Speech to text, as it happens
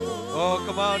Oh,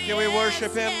 come on. Can we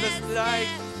worship him this night?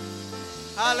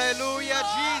 Hallelujah,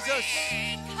 Jesus.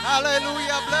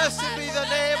 Hallelujah. Blessed be the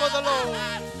name of the Lord.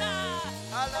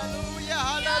 Hallelujah.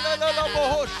 Hallelujah.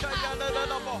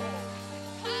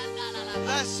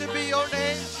 Blessed be your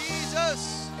name,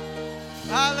 Jesus.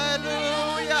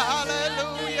 Hallelujah.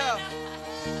 Hallelujah.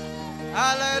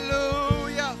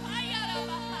 Hallelujah.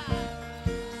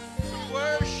 We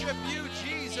worship you,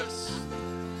 Jesus.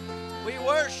 We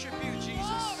worship you,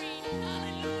 Jesus.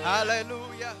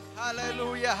 Hallelujah.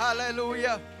 Hallelujah.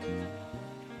 Hallelujah.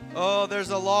 Oh, there's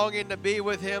a longing to be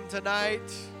with him tonight.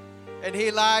 And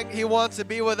he wants to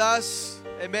be with us.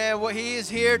 Amen. Well, he is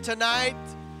here tonight.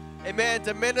 Amen.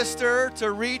 To minister,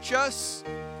 to reach us.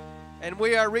 And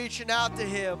we are reaching out to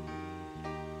him.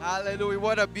 Hallelujah.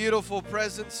 What a beautiful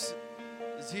presence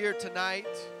is here tonight.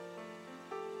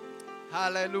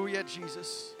 Hallelujah,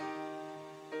 Jesus.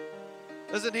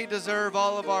 Doesn't he deserve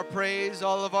all of our praise,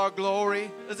 all of our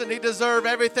glory? Doesn't he deserve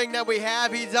everything that we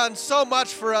have? He's done so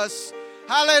much for us.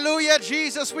 Hallelujah,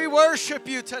 Jesus. We worship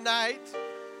you tonight.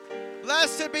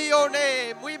 Blessed be your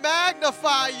name. We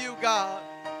magnify you, God.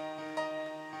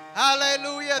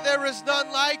 Hallelujah. There is none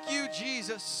like you,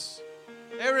 Jesus.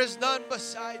 There is none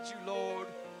beside you, Lord.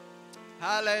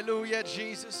 Hallelujah,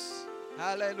 Jesus.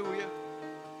 Hallelujah.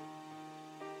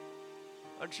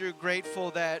 Aren't you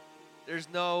grateful that there's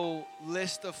no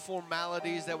list of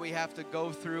formalities that we have to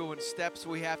go through and steps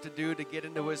we have to do to get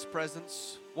into his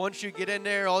presence? Once you get in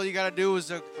there, all you got to do is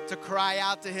to cry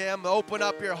out to him, open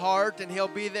up your heart, and he'll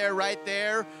be there right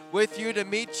there with you to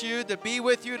meet you, to be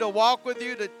with you, to walk with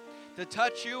you, to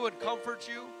touch you and comfort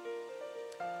you.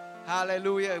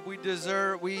 Hallelujah.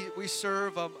 We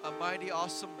serve a mighty,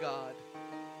 awesome God.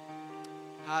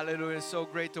 Hallelujah. It's so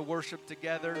great to worship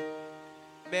together.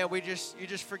 Man, you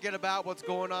just forget about what's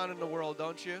going on in the world,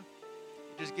 don't you? You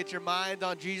just get your mind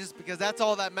on Jesus because that's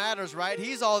all that matters, right?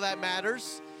 He's all that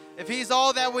matters. If he's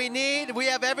all that we need, we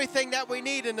have everything that we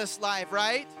need in this life,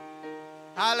 right?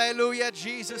 Hallelujah,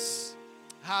 Jesus.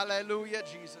 Hallelujah,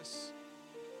 Jesus.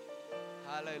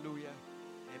 Hallelujah.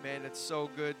 Amen. It's so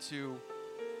good to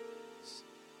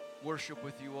worship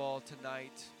with you all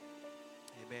tonight.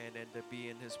 Amen. And to be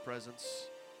in his presence.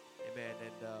 Amen.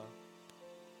 And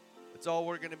it's all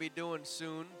we're going to be doing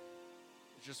soon.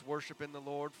 It's just worshiping the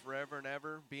Lord forever and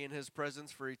ever. Be in his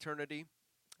presence for eternity.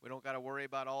 We don't got to worry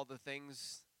about all the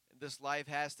things this life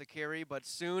has to carry, but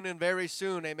soon and very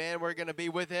soon, amen, we're going to be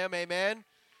with him, amen.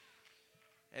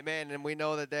 Amen, and we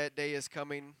know that that day is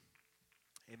coming,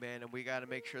 amen, and we got to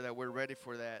make sure that we're ready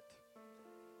for that.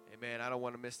 Amen, I don't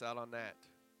want to miss out on that.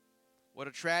 What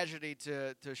a tragedy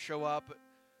to show up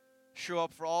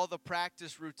for all the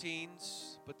practice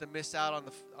routines, but to miss out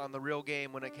on the real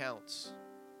game when it counts.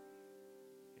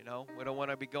 You know, we don't want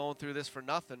to be going through this for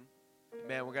nothing.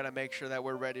 Amen. We're going to make sure that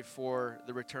we're ready for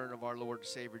the return of our Lord and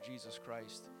Savior, Jesus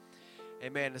Christ.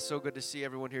 Amen. It's so good to see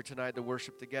everyone here tonight to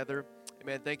worship together.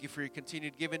 Amen. Thank you for your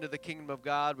continued giving to the kingdom of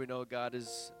God. We know God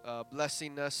is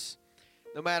blessing us.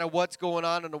 No matter what's going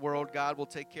on in the world, God will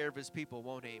take care of his people,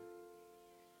 won't he?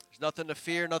 There's nothing to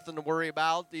fear, nothing to worry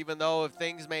about, even though if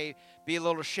things may be a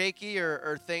little shaky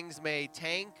or things may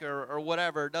tank or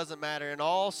whatever, it doesn't matter. In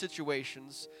all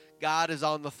situations, God is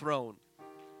on the throne,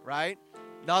 right?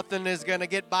 Nothing is going to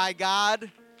get by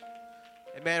God.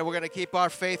 Amen. We're going to keep our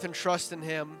faith and trust in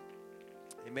him.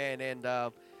 Amen.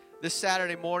 And this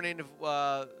Saturday morning,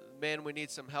 man, we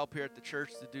need some help here at the church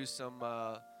to do some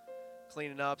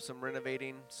cleaning up, some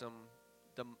renovating, some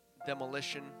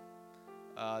demolition,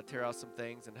 tear out some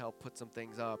things and help put some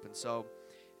things up. And so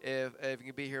if you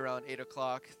can be here around 8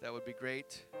 o'clock, that would be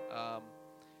great.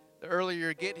 The earlier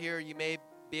you get here, you may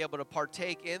be able to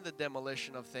partake in the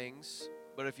demolition of things.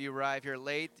 But if you arrive here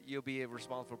late, you'll be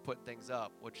responsible for putting things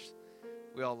up, which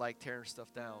we all like tearing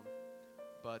stuff down.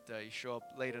 But you show up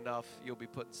late enough, you'll be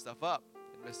putting stuff up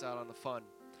and miss out on the fun.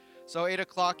 So 8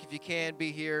 o'clock, if you can,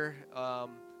 be here to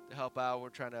help out. We're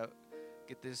trying to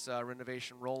get this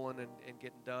renovation rolling and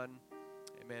getting done.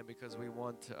 Amen, because we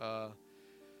want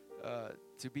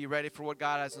to be ready for what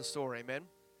God has in store. Amen.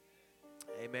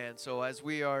 Amen. So as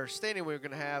we are standing, we're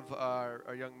going to have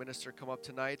our young minister come up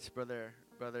tonight, Brother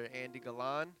Andy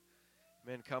Galan.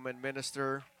 Amen. Come and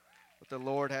minister what the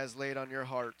Lord has laid on your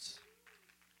hearts.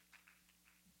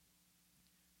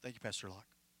 Thank you, Pastor Locke.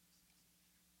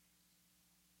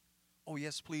 Oh,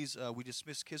 yes, please. We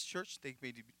dismiss Kids Church. They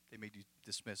may be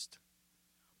dismissed.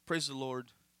 Praise the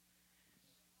Lord.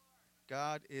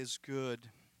 God is good.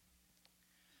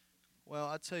 Well,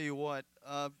 I tell you what.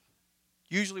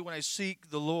 Usually when I seek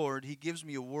the Lord, he gives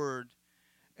me a word,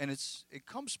 and it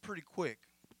comes pretty quick.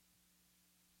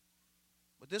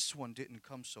 But this one didn't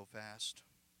come so fast.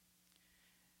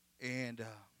 And well,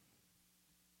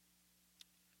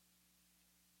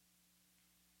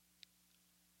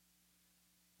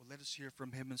 let us hear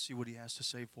from him and see what he has to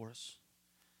say for us.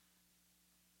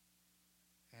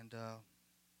 And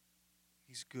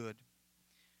he's good.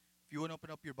 If you want to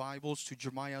open up your Bibles to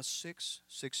Jeremiah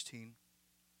 6:16.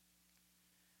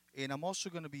 And I'm also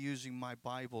going to be using my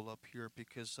Bible up here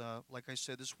because, like I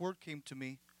said, this word came to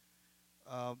me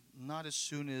not as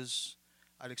soon as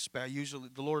I'd expect. Usually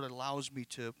the Lord allows me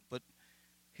to, but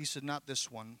he said, not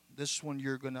this one. This one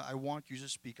I want you to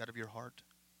speak out of your heart.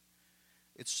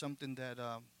 It's something that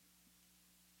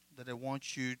I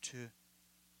want you to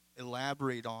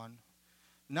elaborate on,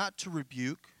 not to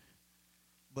rebuke,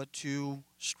 but to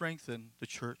strengthen the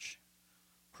church.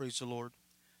 Praise the Lord.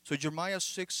 So Jeremiah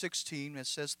 6:16, it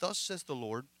says, Thus says the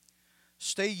Lord,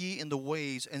 Stay ye in the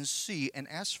ways, and see, and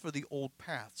ask for the old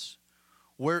paths.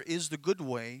 Where is the good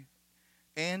way,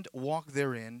 and walk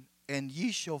therein, and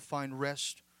ye shall find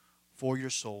rest for your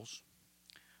souls.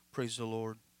 Praise the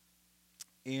Lord.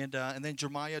 And then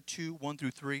Jeremiah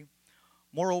 2:1-3.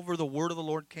 Moreover, the word of the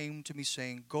Lord came to me,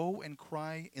 saying, Go and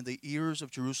cry in the ears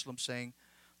of Jerusalem, saying,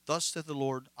 Thus saith the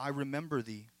Lord, I remember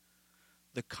thee,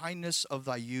 the kindness of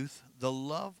thy youth, the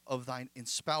love of thine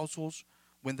espousals,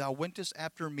 when thou wentest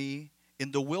after me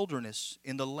in the wilderness,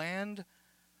 in the land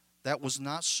that was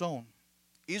not sown.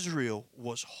 Israel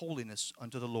was holiness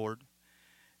unto the Lord.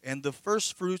 And the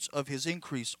first fruits of his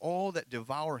increase, all that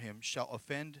devour him shall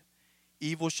offend,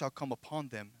 evil shall come upon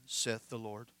them, saith the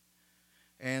Lord.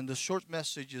 And the short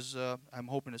message is, I'm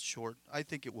hoping it's short. I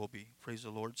think it will be. Praise the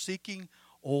Lord. Seeking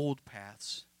old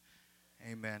paths.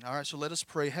 Amen. All right, so let us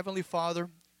pray. Heavenly Father,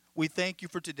 we thank you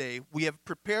for today. We have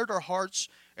prepared our hearts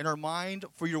and our mind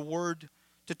for your word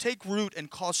to take root and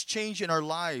cause change in our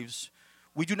lives.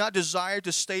 We do not desire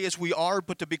to stay as we are,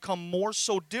 but to become more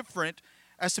so different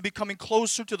as to becoming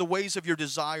closer to the ways of your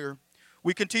desire.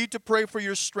 We continue to pray for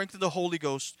your strength in the Holy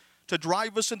Ghost to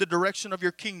drive us in the direction of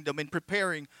your kingdom and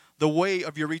preparing the way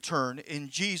of your return. In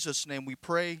Jesus' name we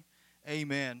pray.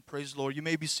 Amen. Praise the Lord. You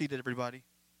may be seated, everybody.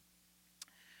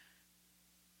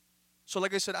 So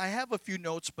like I said, I have a few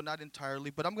notes, but not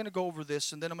entirely. But I'm going to go over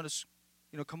this, and then I'm going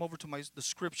to come over to the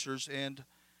scriptures. And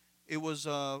it was,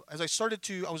 as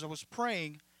I was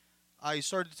praying, I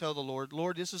started to tell the Lord,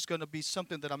 Lord, this is going to be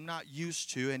something that I'm not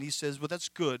used to. And he says, well, that's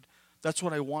good. That's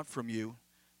what I want from you.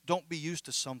 Don't be used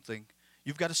to something.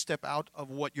 You've got to step out of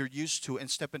what you're used to and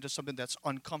step into something that's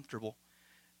uncomfortable.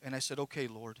 And I said, okay,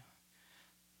 Lord.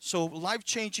 So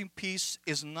life-changing peace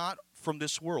is not from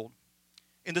this world.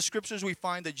 In the scriptures, we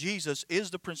find that Jesus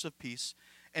is the Prince of Peace,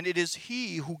 and it is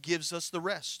he who gives us the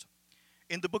rest.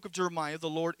 In the book of Jeremiah, the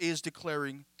Lord is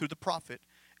declaring through the prophet,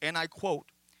 and I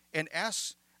quote, and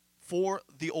ask for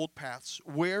the old paths,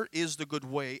 where is the good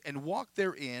way, and walk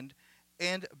therein.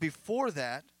 And before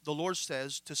that, the Lord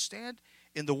says to stand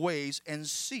in the ways and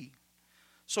see.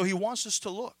 So he wants us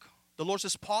to look. The Lord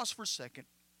says, pause for a second.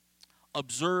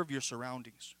 Observe your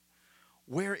surroundings.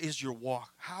 Where is your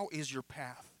walk? How is your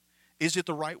path? Is it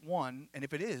the right one? And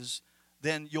if it is,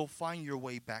 then you'll find your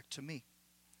way back to me.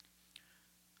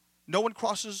 No one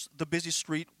crosses the busy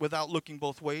street without looking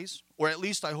both ways, or at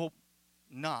least I hope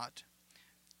not.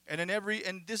 And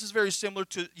this is very similar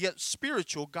to, yet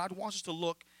spiritual. God wants us to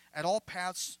look at all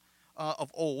paths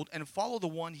of old and follow the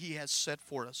one he has set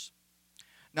for us.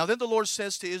 Now then the Lord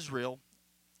says to Israel,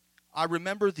 I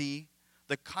remember thee,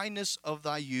 the kindness of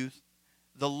thy youth,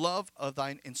 the love of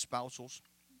thine espousals.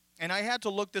 And I had to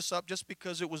look this up just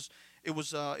because it was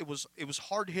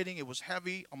hard hitting. It was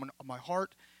heavy on my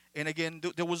heart. And again,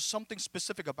 there was something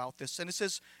specific about this. And it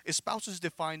says, espousals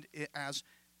defined as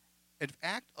an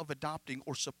act of adopting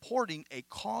or supporting a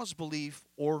cause, belief,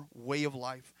 or way of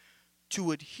life.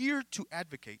 To adhere, to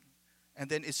advocate. And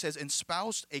then it says,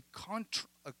 espoused a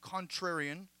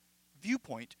contrarian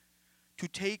viewpoint, to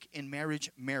take in marriage,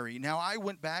 marry. Now I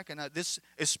went back, and this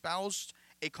espoused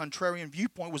a contrarian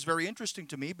viewpoint was very interesting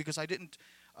to me because I didn't,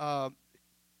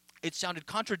 it sounded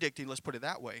contradicting, let's put it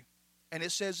that way. And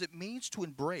it says it means to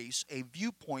embrace a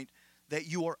viewpoint that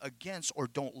you are against or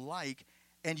don't like,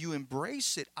 and you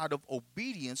embrace it out of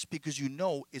obedience because you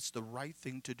know it's the right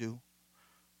thing to do.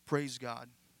 Praise God.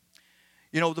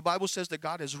 You know, the Bible says that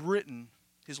God has written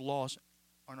his laws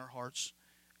on our hearts.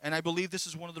 And I believe this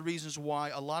is one of the reasons why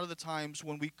a lot of the times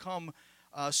when we come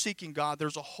seeking God,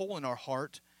 there's a hole in our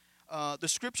heart. The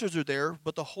scriptures are there,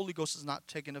 but the Holy Ghost is not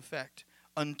taking effect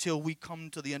until we come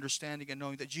to the understanding and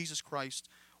knowing that Jesus Christ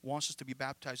wants us to be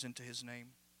baptized into his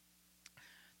name.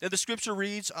 Then the scripture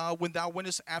reads, when thou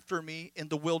wentest after me in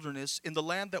the wilderness, in the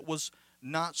land that was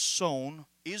not sown,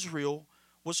 Israel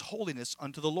was holiness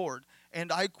unto the Lord.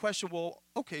 And I questioned, well,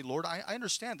 okay, Lord, I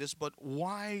understand this, but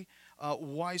why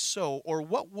so? Or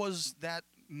what was that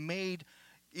made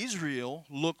Israel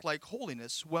look like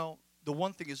holiness? Well, the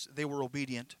one thing is they were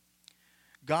obedient.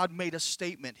 God made a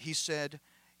statement. He said,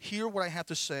 hear what I have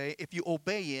to say. If you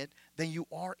obey it, then you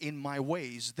are in my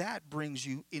ways. That brings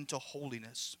you into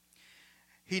holiness.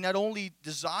 He not only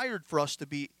desired for us to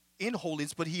be in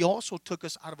holiness, but he also took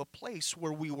us out of a place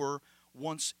where we were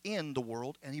once in the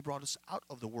world, and he brought us out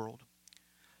of the world.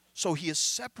 So he is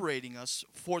separating us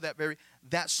for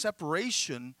that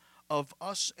separation of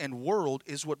us and world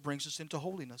is what brings us into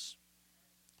holiness.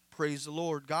 Praise the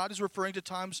Lord. God is referring to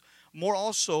times more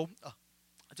also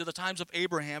to the times of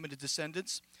Abraham and his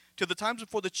descendants, to the times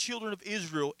before the children of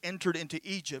Israel entered into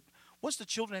Egypt. Once the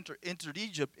children entered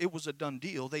Egypt, it was a done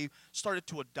deal. They started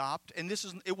to adopt, and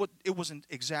it wasn't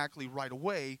exactly right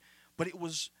away, but it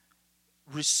was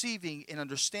receiving and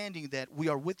understanding that we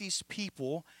are with these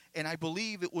people. And I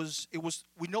believe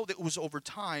we know that it was over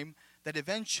time that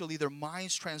eventually their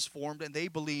minds transformed and they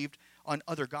believed on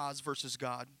other gods versus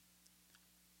God.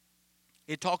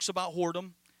 It talks about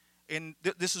whoredom, and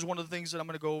this is one of the things that I'm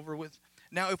going to go over with.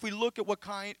 Now, if we look at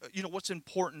what's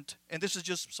important, and this is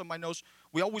just some of my notes,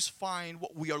 we always find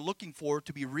what we are looking for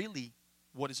to be really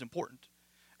what is important.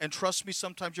 And trust me,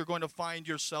 sometimes you're going to find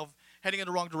yourself heading in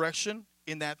the wrong direction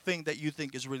in that thing that you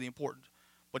think is really important.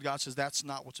 But God says that's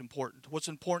not what's important. What's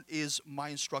important is my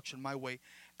instruction, my way.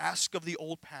 Ask of the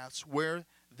old paths where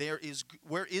is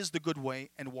the good way,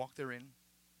 and walk therein.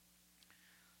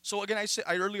 So again, I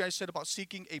said about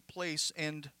seeking a place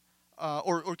and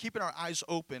or keeping our eyes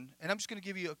open. And I'm just going to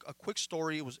give you a quick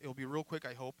story. It'll be real quick,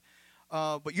 I hope.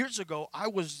 But years ago, I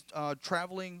was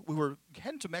traveling. We were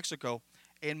heading to Mexico,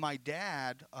 and my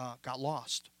dad got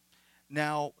lost.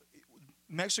 Now,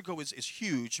 Mexico is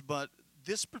huge, but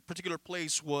this particular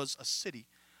place was a city.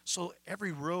 So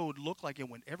every road looked like it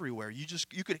went everywhere. You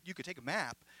could take a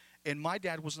map, and my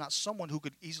dad was not someone who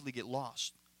could easily get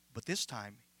lost. But this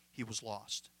time, he was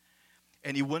lost.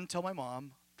 And he wouldn't tell my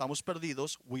mom, estamos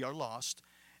perdidos, we are lost.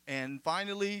 And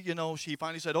finally, she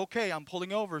finally said, okay, I'm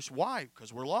pulling over. So why?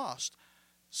 Because we're lost.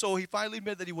 So he finally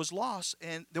admitted that he was lost,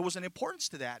 and there was an importance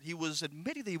to that. He was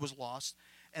admitting that he was lost,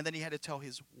 and then he had to tell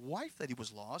his wife that he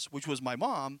was lost, which was my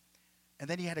mom, and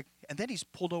then he's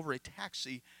pulled over a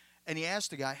taxi, and he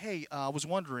asked the guy, hey, I was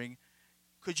wondering,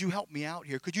 could you help me out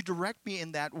here? Could you direct me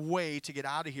in that way to get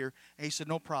out of here? And he said,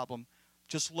 no problem.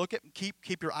 Just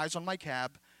keep your eyes on my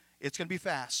cab. It's going to be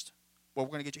fast. Well,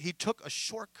 we're going to get you. He took a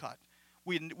shortcut.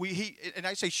 And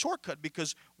I say shortcut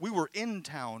because we were in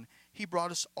town. He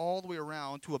brought us all the way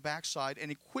around to a backside,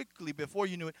 and quickly, before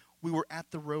you knew it, we were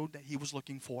at the road that he was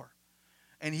looking for.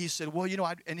 And he said, well,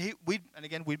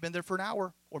 we'd been there for an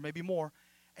hour or maybe more,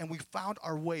 and we found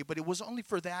our way. But it was only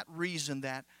for that reason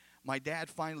that my dad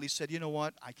finally said, you know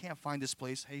what, I can't find this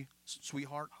place. Hey,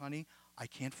 sweetheart, honey, I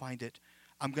can't find it.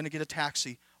 I'm going to get a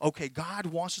taxi. Okay, God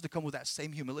wants us to come with that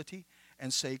same humility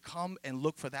and say, come and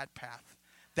look for that path.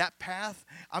 That path,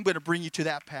 I'm going to bring you to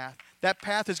that path. That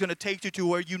path is going to take you to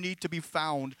where you need to be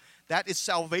found. That is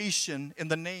salvation in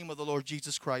the name of the Lord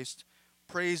Jesus Christ.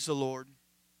 Praise the Lord.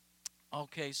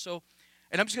 Okay, so,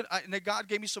 and God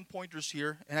gave me some pointers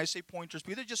here, and I say pointers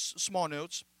because they're just small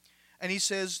notes. And he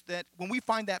says that when we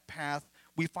find that path,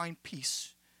 we find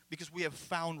peace because we have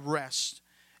found rest.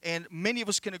 And many of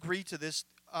us can agree to this,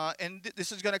 and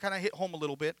this is going to kind of hit home a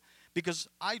little bit because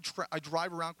I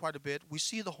drive around quite a bit. We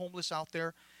see the homeless out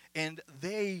there, and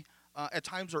they at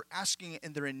times are asking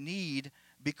and they're in need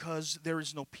because there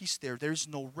is no peace there. There is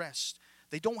no rest.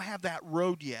 They don't have that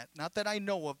road yet, not that I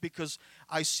know of, because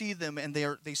I see them and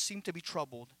they seem to be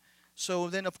troubled. So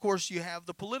then, of course, you have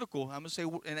the political. I'm going to say,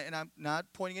 and I'm not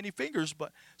pointing any fingers,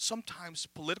 but sometimes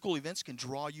political events can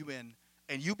draw you in,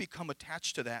 and you become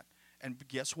attached to that. And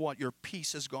guess what? Your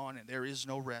peace is gone, and there is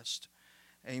no rest.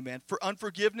 Amen. For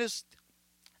unforgiveness,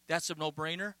 that's a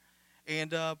no-brainer.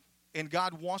 And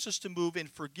God wants us to move in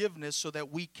forgiveness so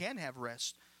that we can have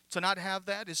rest. To not have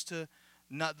that is to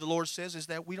not. The Lord says is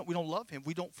that we don't love Him.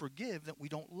 We don't forgive. That we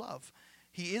don't love.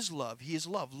 He is love. He is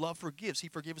love. Love forgives. He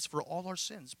forgives for all our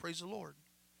sins. Praise the Lord.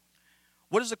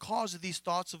 What is the cause of these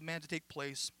thoughts of man to take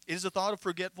place? It is a thought of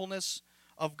forgetfulness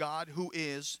of God who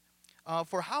is.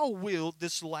 For how will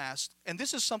this last? And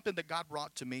this is something that God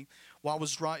brought to me while I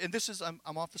was driving. And this is,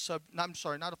 I'm off the sub. No, I'm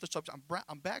sorry, not off the subject.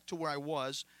 I'm back to where I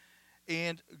was.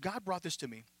 And God brought this to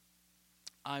me.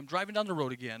 I'm driving down the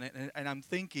road again, and I'm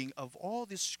thinking of all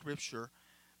this scripture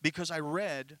because I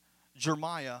read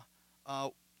Jeremiah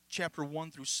chapter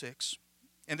 1 through 6.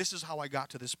 And this is how I got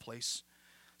to this place.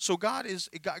 So God is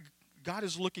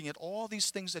looking at all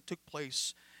these things that took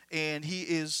place. and he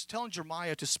is telling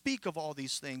Jeremiah to speak of all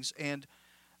these things. And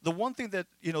the one thing that,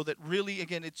 that really,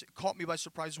 again, it's caught me by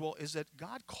surprise as well, is that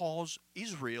God calls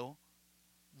Israel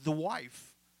the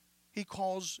wife. He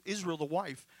calls Israel the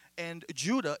wife. And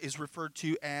Judah is referred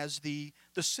to as the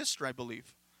sister, I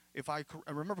believe, if I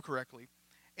remember correctly.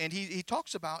 And he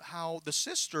talks about how the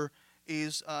sister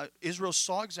is, Israel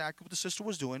saw exactly what the sister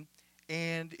was doing,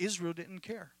 and Israel didn't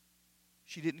care.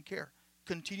 She didn't care.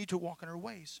 Continued to walk in her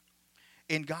ways.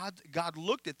 And God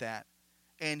looked at that,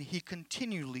 and he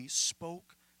continually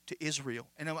spoke to Israel.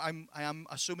 And I'm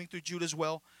assuming through Judah as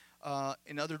well,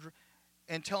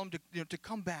 and tell him to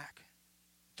come back.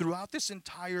 Throughout this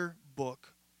entire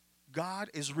book, God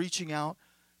is reaching out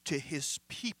to his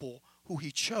people who he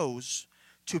chose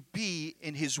to be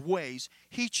in his ways.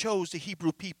 He chose the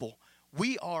Hebrew people.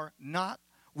 We are not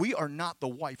the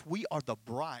wife. We are the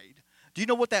bride. Do you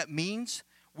know what that means?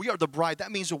 We are the bride.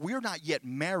 That means that we are not yet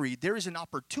married. There is an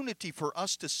opportunity for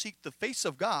us to seek the face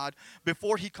of God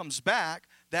before he comes back.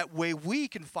 That way we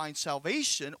can find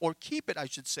salvation, or keep it, I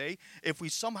should say, if we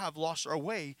somehow have lost our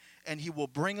way, and he will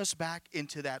bring us back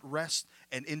into that rest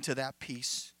and into that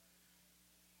peace.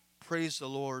 Praise the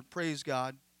Lord. Praise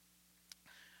God.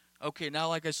 Okay, now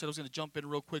like I said, I was going to jump in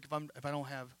real quick. I don't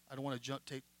want to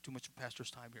take too much of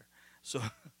Pastor's time here. So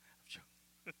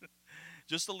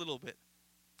just a little bit.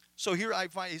 So here I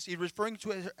find he's referring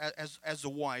to it as the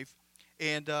wife,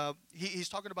 and he's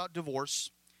talking about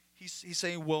divorce. He's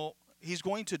saying, well, he's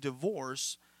going to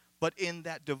divorce, but in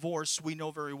that divorce, we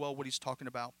know very well what he's talking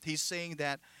about. He's saying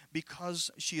that because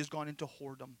she has gone into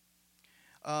whoredom,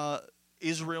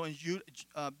 Israel and Judah,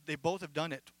 they both have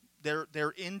done it.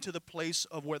 They're into the place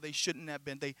of where they shouldn't have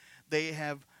been. They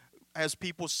have, as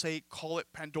people say, call it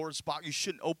Pandora's box. You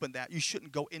shouldn't open that. You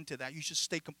shouldn't go into that. You should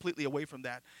stay completely away from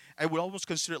that. I would almost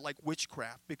consider it like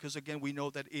witchcraft, because, again, we know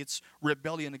that it's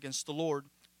rebellion against the Lord.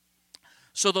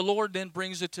 So the Lord then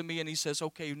brings it to me, and he says,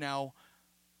 okay, now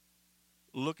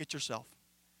look at yourself.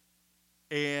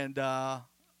 And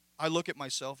I look at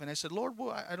myself, and I said, Lord,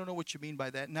 well, I don't know what you mean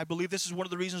by that. And I believe this is one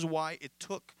of the reasons why it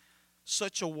took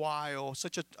such a while,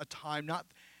 such a time. Not,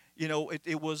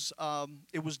 it was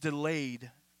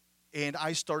delayed. And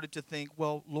I started to think,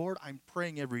 well, Lord, I'm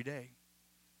praying every day,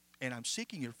 and I'm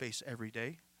seeking your face every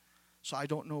day, so I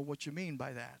don't know what you mean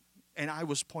by that. And I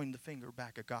was pointing the finger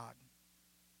back at God.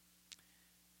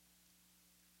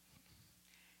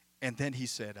 And then he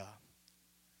said,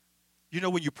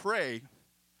 when you pray,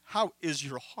 how is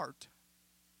your heart?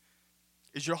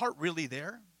 Is your heart really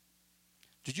there?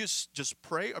 Did you just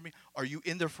pray? I mean, are you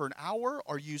in there for an hour?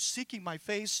 Are you seeking my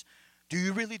face? Do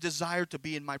you really desire to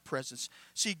be in my presence?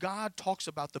 See, God talks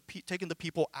about taking the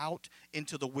people out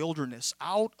into the wilderness,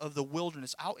 out of the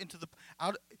wilderness, out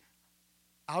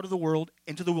of the world,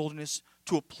 into the wilderness,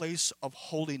 to a place of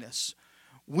holiness.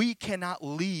 We cannot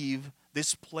leave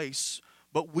this place,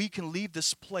 but we can leave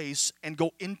this place and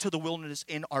go into the wilderness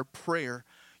in our prayer.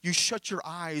 You shut your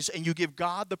eyes and you give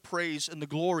God the praise and the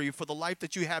glory for the life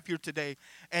that you have here today.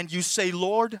 And you say,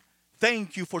 Lord,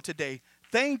 thank you for today.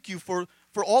 Thank you for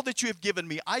all that you have given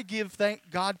me. I give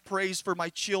God praise for my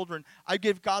children. I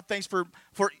give God thanks for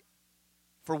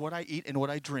what I eat and what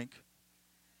I drink.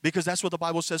 Because that's what the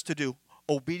Bible says to do.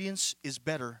 Obedience is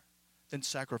better than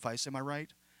sacrifice. Am I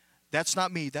right? That's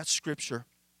not me. That's Scripture.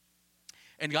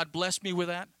 And God blessed me with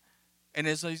that. And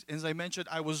as I mentioned,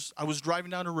 I was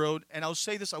driving down the road, and I'll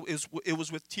say this, it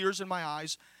was with tears in my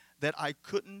eyes that I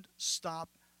couldn't stop.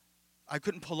 I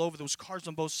couldn't pull over. There was cars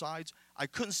on both sides. I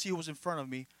couldn't see what was in front of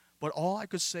me. But all I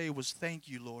could say was, thank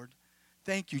you, Lord.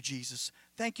 Thank you, Jesus.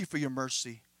 Thank you for your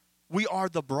mercy. We are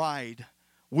the bride.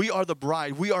 We are the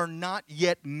bride. We are not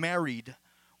yet married.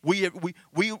 We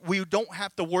don't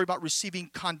have to worry about receiving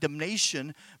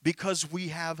condemnation because we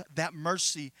have that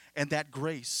mercy and that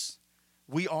grace.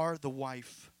 We are the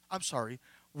wife. I'm sorry.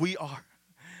 We are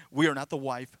not the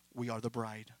wife. We are the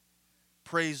bride.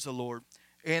 Praise the Lord.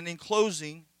 And in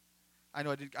closing, I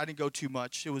know I didn't go too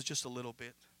much. It was just a little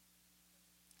bit.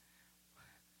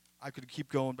 I could keep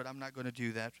going, but I'm not going to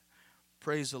do that.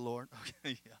 Praise the Lord.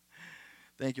 Okay, yeah.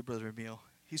 Thank you, Brother Emil.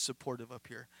 He's supportive up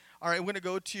here. All right, I'm going to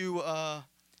go to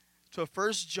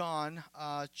 1 John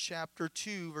chapter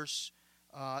 2, verse.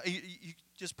 You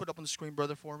just put up on the screen,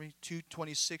 brother, for me,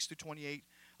 2:26 to 28.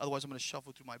 Otherwise, I'm going to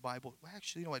shuffle through my Bible. Well,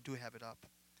 actually, I do have it up.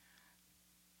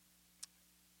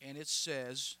 And it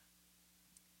says,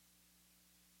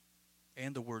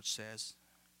 and the word says,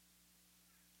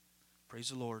 praise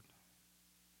the Lord.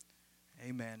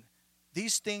 Amen.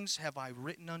 These things have I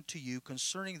written unto you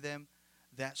concerning them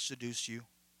that seduce you.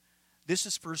 This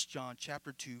is 1 John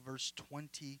chapter 2, verse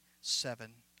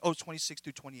 27. 26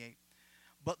 through 28.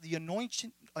 But the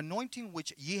anointing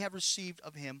which ye have received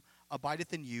of him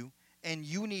abideth in you, and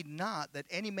you need not that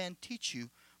any man teach you,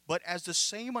 but as the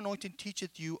same anointing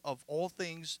teacheth you of all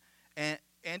things, and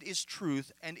is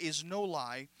truth, and is no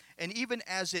lie, and even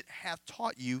as it hath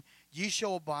taught you, ye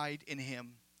shall abide in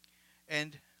him.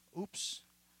 And, oops,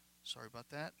 sorry about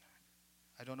that.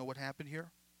 I don't know what happened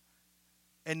here.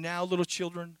 And now, little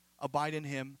children, abide in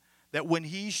him, that when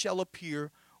he shall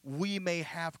appear, we may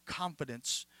have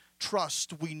confidence,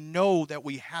 trust, we know that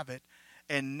we have it,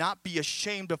 and not be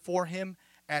ashamed before him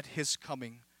at his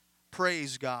coming.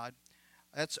 Praise God.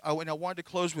 And I wanted to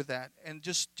close with that. And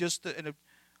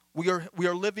we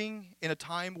are living in a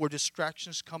time where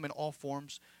distractions come in all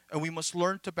forms, and we must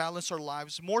learn to balance our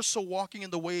lives, more so walking in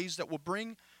the ways that will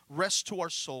bring rest to our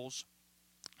souls.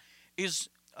 Is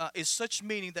such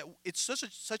meaning that it's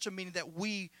such a meaning that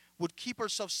we would keep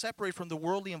ourselves separated from the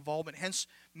worldly involvement, hence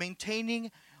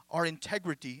maintaining our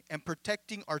integrity and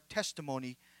protecting our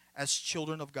testimony as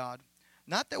children of God.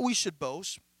 Not that we should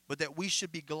boast, but that we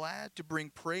should be glad to bring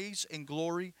praise and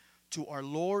glory to our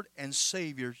Lord and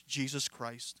Savior, Jesus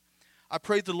Christ. I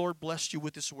pray the Lord bless you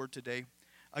with this word today.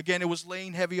 Again, it was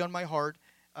laying heavy on my heart,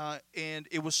 and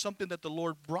it was something that the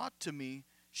Lord brought to me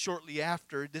shortly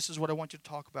after. This is what I want you to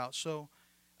talk about. So,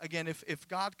 again, if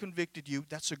God convicted you,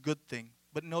 that's a good thing.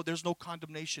 But no, there's no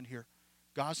condemnation here.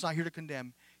 God's not here to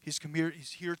condemn. He's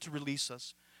here to release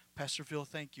us. Pastor Phil,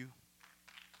 thank you.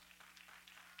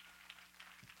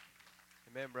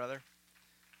 Amen, brother.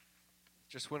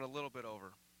 Just went a little bit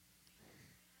over.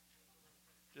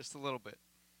 Just a little bit.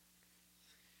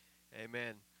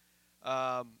 Amen.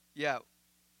 Yeah.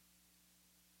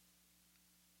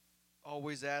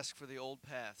 Always ask for the old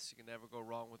paths. You can never go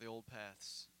wrong with the old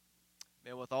paths.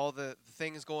 Man, with all the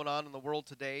things going on in the world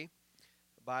today,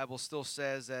 the Bible still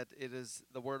says that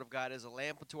the Word of God is a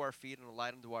lamp unto our feet and a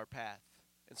light unto our path.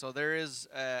 And so there is,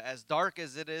 as dark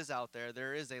as it is out there,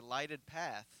 there is a lighted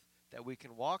path that we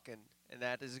can walk in, and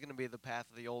that is going to be the path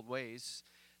of the old ways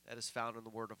that is found in the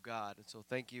Word of God. And so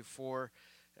thank you for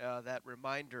that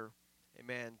reminder,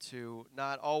 amen, to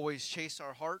not always chase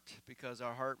our heart, because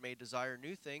our heart may desire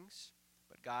new things,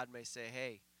 but God may say,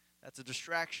 hey, that's a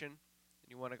distraction,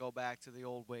 and you want to go back to the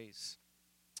old ways.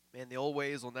 Man, the old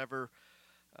ways will never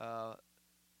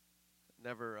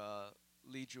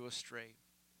lead you astray.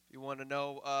 You want to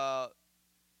know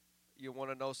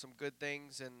some good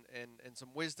things and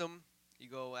some wisdom, you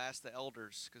go ask the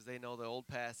elders, because they know the old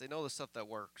paths. They know the stuff that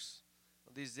works.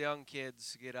 These young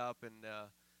kids get up and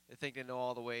they think they know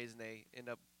all the ways, and they end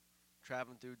up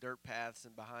traveling through dirt paths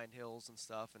and behind hills and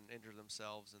stuff and injure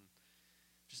themselves. And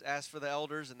just ask for the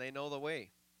elders, and they know the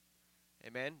way.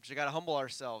 Amen. But you got to humble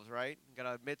ourselves, right? You got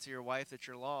to admit to your wife that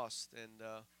you're lost, and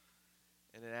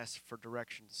then ask for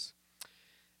directions.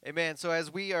 Amen. So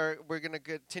as we're going to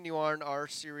continue on our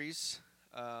series,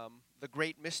 The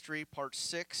Great Mystery, Part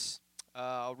 6.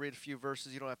 I'll read a few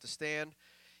verses. You don't have to stand.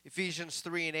 Ephesians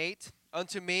 3:8.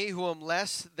 Unto me, who am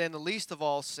less than the least of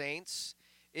all saints,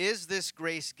 is this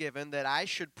grace given, that I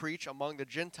should preach among the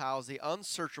Gentiles the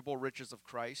unsearchable riches of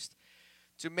Christ,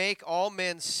 to make all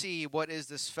men see what is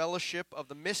this fellowship of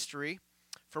the mystery,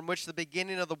 from which the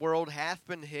beginning of the world hath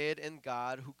been hid in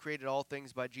God, who created all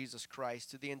things by Jesus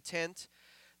Christ, to the intent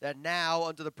that now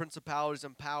unto the principalities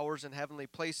and powers in heavenly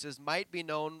places might be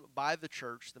known by the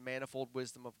church the manifold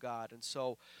wisdom of God. And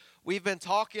so we've been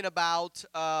talking about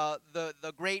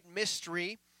the great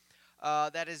mystery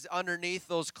that is underneath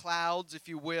those clouds, if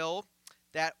you will,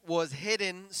 that was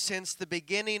hidden since the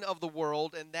beginning of the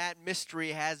world, and that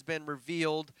mystery has been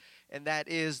revealed, and that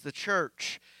is the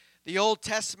church. The Old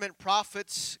Testament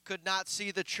prophets could not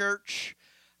see the church,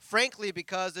 frankly,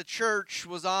 because the church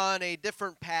was on a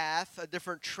different path, a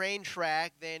different train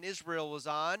track than Israel was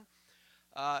on,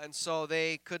 and so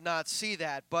they could not see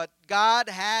that. But God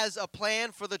has a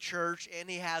plan for the church, and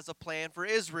He has a plan for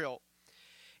Israel.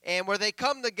 And where they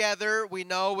come together, we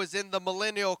know, is in the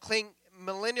millennial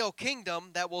kingdom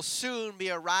that will soon be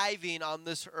arriving on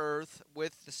this earth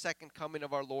with the second coming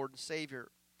of our Lord and Savior.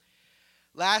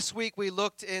 Last week we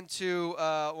looked into,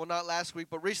 not last week,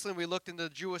 but recently we looked into the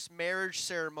Jewish marriage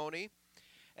ceremony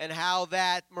and how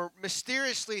that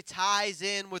mysteriously ties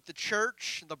in with the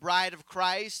church, the bride of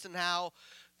Christ, and how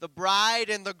the bride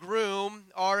and the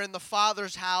groom are in the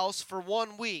Father's house for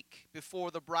 1 week before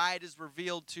the bride is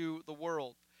revealed to the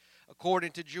world,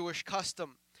 according to Jewish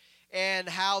custom, and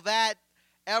how that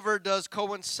ever does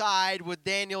coincide with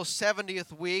Daniel's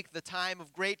 70th week, the time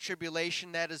of great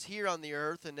tribulation that is here on the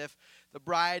earth. And if the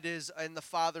bride is in the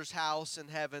Father's house in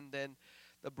heaven, then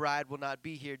the bride will not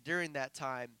be here during that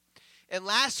time. And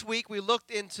last week we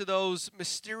looked into those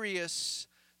mysterious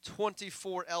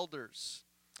 24 elders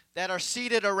that are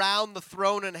seated around the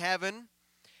throne in heaven.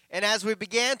 And as we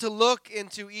began to look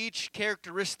into each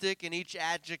characteristic and each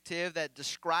adjective that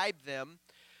described them,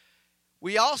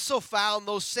 we also found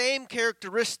those same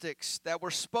characteristics that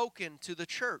were spoken to the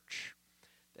church.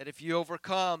 That if you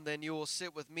overcome, then you will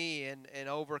sit with me and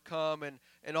overcome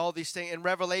and all these things. In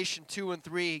Revelation 2 and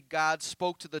 3, God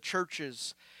spoke to the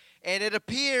churches. And it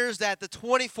appears that the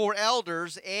 24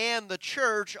 elders and the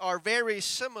church are very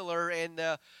similar in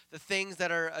the things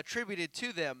that are attributed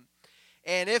to them.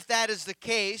 And if that is the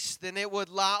case, then it would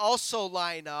also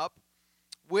line up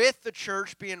with the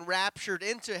church being raptured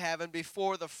into heaven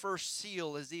before the first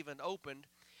seal is even opened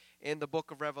in the book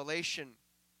of Revelation.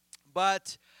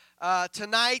 But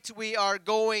tonight we are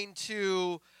going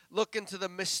to look into the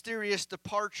mysterious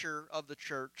departure of the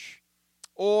church,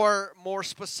 or more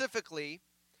specifically,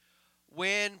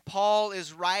 when Paul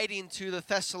is writing to the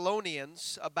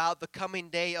Thessalonians about the coming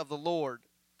day of the Lord.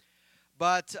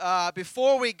 But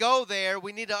before we go there,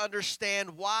 we need to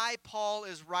understand why Paul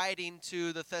is writing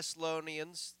to the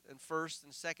Thessalonians in 1st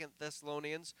and 2nd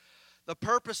Thessalonians, the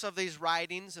purpose of these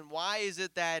writings, and why is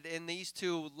it that in these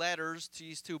two letters,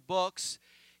 these two books,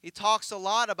 he talks a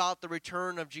lot about the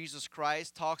return of Jesus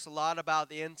Christ, talks a lot about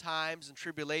the end times and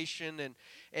tribulation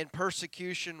and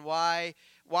persecution. Why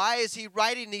is he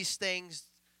writing these things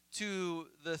to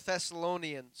the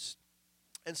Thessalonians?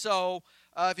 And so,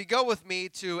 if you go with me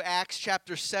to Acts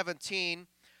chapter 17,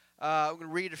 I'm going to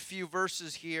read a few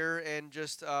verses here and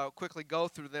just quickly go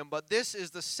through them. But this is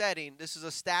the setting. This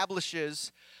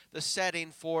establishes the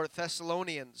setting for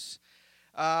Thessalonians.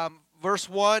 Verse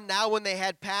 1, now when they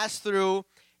had passed through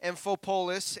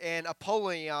Amphipolis and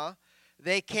Apollonia,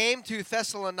 they came to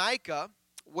Thessalonica,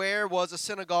 where was a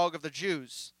synagogue of the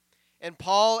Jews. And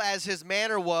Paul, as his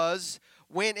manner was,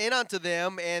 went in unto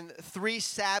them, and 3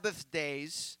 Sabbath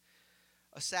days.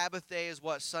 A Sabbath day is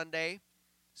what? Sunday.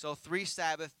 So 3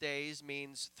 Sabbath days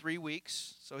means 3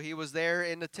 weeks. So he was there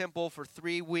in the temple for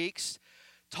 3 weeks,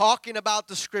 talking about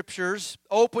the scriptures,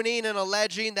 opening and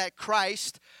alleging that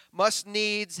Christ must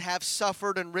needs have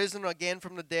suffered and risen again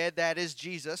from the dead. That is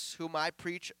Jesus, whom I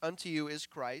preach unto you is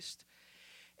Christ.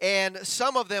 And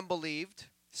some of them believed.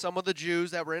 Some of the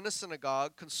Jews that were in the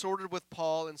synagogue consorted with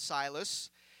Paul and Silas,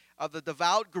 of the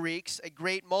devout Greeks, a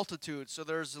great multitude. So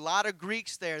there's a lot of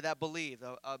Greeks there that believed,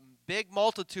 a big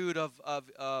multitude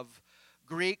of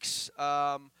Greeks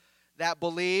that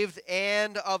believed,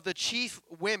 and of the chief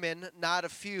women, not a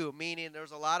few, meaning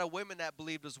there's a lot of women that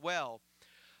believed as well.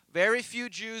 Very few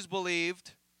Jews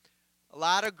believed, a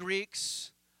lot of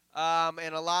Greeks,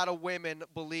 and a lot of women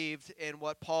believed in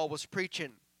what Paul was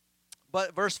preaching.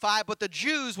 But verse 5, but the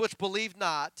Jews which believed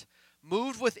not,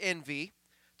 moved with envy,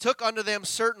 took unto them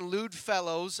certain lewd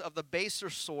fellows of the baser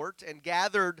sort, and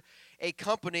gathered a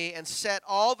company, and set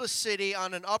all the city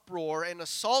on an uproar, and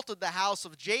assaulted the house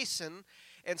of Jason,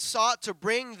 and sought to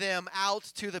bring them out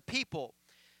to the people.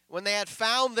 When they had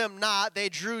found them not, they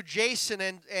drew Jason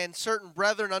and certain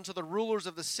brethren unto the rulers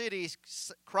of the city,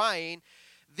 crying,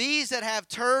 these that have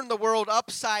turned the world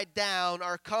upside down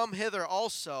are come hither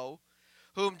also,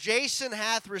 whom Jason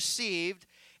hath received,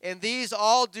 and these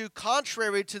all do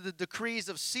contrary to the decrees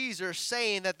of Caesar,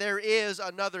 saying that there is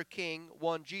another king,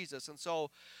 one Jesus. And so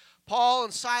Paul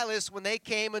and Silas, when they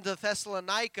came into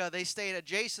Thessalonica, they stayed at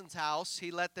Jason's house.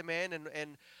 He let them in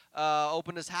and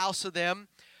opened his house to them.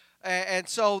 And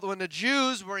so when the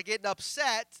Jews were getting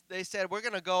upset, they said, we're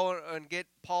going to go and get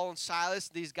Paul and Silas,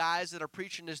 these guys that are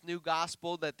preaching this new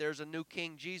gospel, that there's a new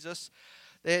king, Jesus.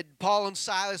 Paul and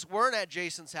Silas weren't at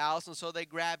Jason's house, and so they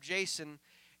grabbed Jason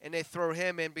and they throw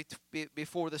him in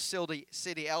before the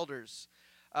city elders.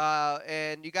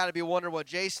 And you got to be wondering what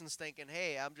Jason's thinking.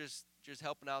 Hey, I'm just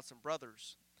helping out some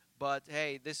brothers. But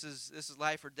hey, this is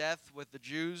life or death with the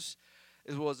Jews.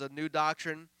 It was a new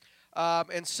doctrine.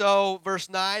 And so, verse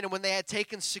 9, and when they had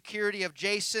taken security of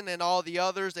Jason and all the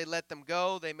others, they let them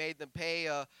go. They made them pay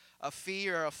a fee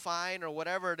or a fine or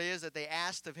whatever it is that they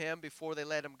asked of him before they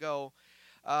let him go.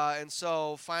 And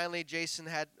so finally Jason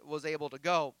was able to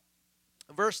go.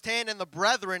 Verse 10, and the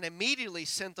brethren immediately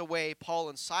sent away Paul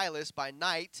and Silas by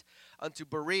night unto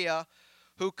Berea,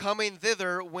 who coming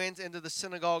thither went into the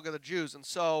synagogue of the Jews. And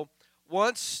so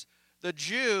once the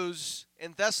Jews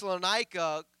in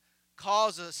Thessalonica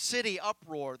caused a city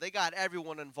uproar, they got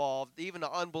everyone involved, even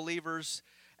the unbelievers,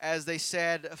 as they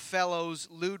said,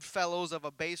 lewd fellows of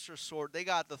a baser sort. They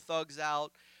got the thugs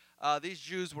out. These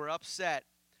Jews were upset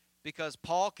because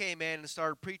Paul came in and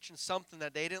started preaching something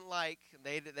that they didn't like.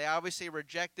 They obviously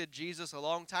rejected Jesus a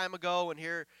long time ago, and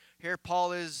here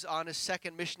Paul is on his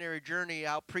second missionary journey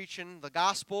out preaching the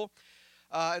gospel.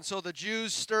 And so the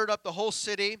Jews stirred up the whole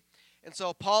city, And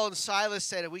so Paul and Silas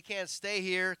said, we can't stay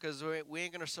here because we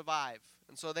ain't going to survive.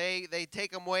 And so they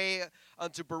take them away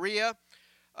unto Berea.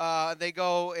 They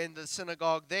go in the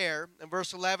synagogue there. In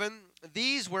verse 11,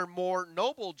 these were more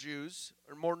noble Jews,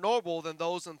 or more noble than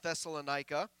those in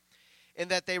Thessalonica, in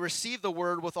that they received the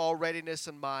word with all readiness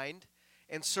in mind,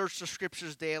 and searched the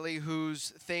scriptures daily, whose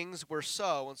things were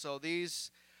so. And so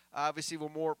these obviously were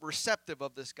more receptive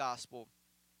of this gospel.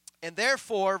 And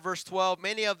therefore, verse 12,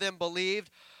 many of them believed,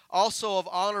 also of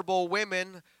honorable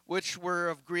women, which were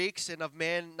of Greeks, and of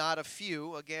men not a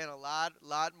few. Again, a lot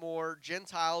more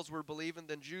Gentiles were believing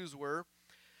than Jews were.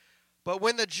 But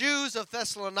when the Jews of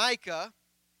Thessalonica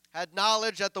had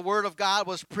knowledge that the word of God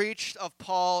was preached of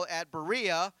Paul at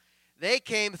Berea, they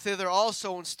came thither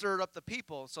also and stirred up the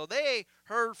people. So they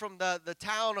heard from the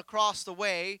town across the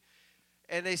way,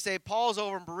 and they say, Paul's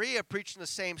over in Berea preaching the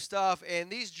same stuff. And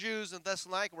these Jews in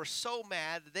Thessalonica were so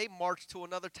mad that they marched to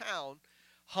another town,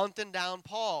 hunting down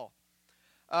Paul.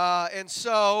 And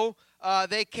so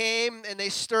they came and they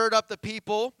stirred up the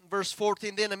people. Verse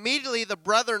 14, then immediately the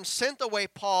brethren sent away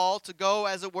Paul to go,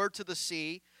 as it were, to the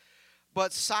sea.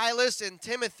 But Silas and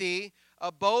Timothy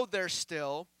abode there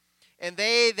still. And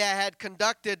they that had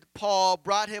conducted Paul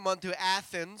brought him unto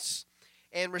Athens,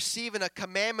 and receiving a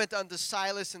commandment unto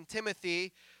Silas and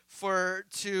Timothy for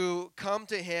to come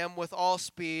to him with all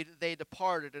speed, they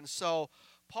departed. And so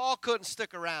Paul couldn't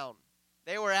stick around.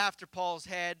 They were after Paul's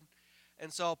head.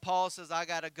 And so Paul says, I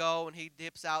got to go, and he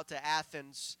dips out to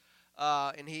Athens,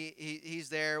 and he's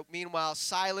there. Meanwhile,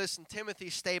 Silas and Timothy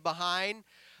stay behind,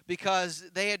 because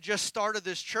they had just started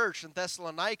this church in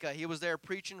Thessalonica. He was there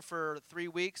preaching for 3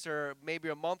 weeks or maybe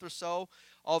a month or so,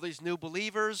 all these new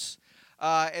believers.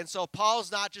 And so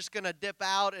Paul's not just going to dip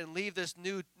out and leave this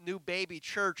new baby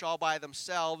church all by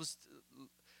themselves,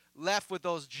 left with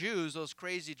those Jews, those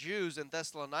crazy Jews in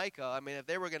Thessalonica. I mean, if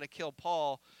they were going to kill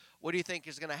Paul, what do you think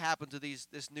is going to happen to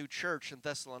this new church in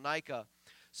Thessalonica?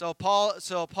 So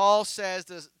Paul says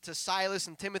to Silas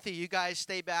and Timothy, you guys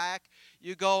stay back.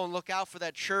 You go and look out for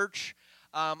that church.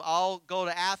 I'll go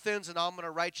to Athens, and I'm going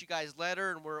to write you guys a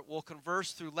letter, and we'll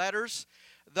converse through letters.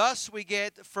 Thus we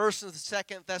get 1st and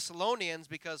 2nd Thessalonians,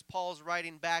 because Paul's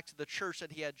writing back to the church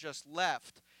that he had just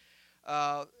left.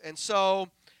 And so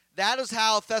that is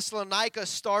how Thessalonica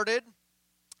started.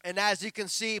 And as you can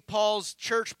see, Paul's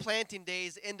church planting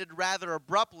days ended rather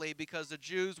abruptly, because the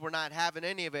Jews were not having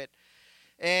any of it.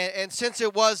 And since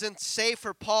it wasn't safe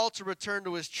for Paul to return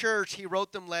to his church, he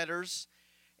wrote them letters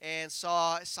and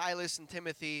saw Silas and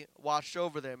Timothy watched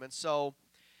over them. And so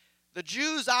the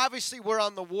Jews obviously were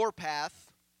on the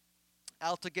warpath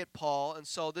out to get Paul. And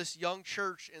so this young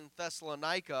church in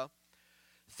Thessalonica,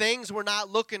 things were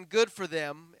not looking good for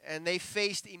them, and they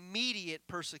faced immediate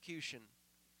persecution.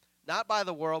 Not by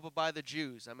the world, but by the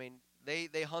Jews. I mean,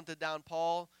 they hunted down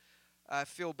Paul. I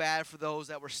feel bad for those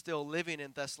that were still living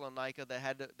in Thessalonica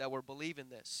that were believing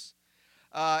this.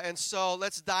 And so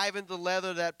let's dive into the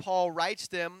letter that Paul writes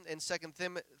them in 2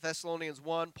 Thessalonians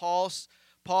 1.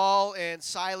 Paul and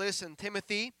Silas and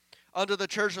Timothy, unto the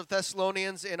church of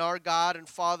Thessalonians, in our God and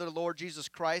Father, Lord Jesus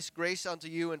Christ, grace unto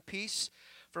you and peace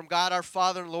from God our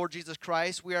Father and Lord Jesus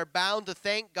Christ. We are bound to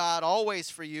thank God always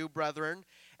for you, brethren,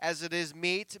 as it is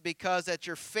meet, because that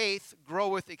your faith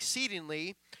groweth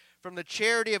exceedingly, from the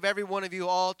charity of every one of you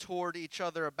all toward each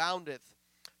other aboundeth,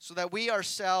 so that we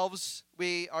ourselves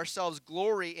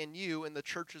glory in you in the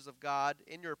churches of God,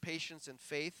 in your patience and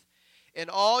faith, in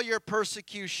all your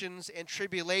persecutions and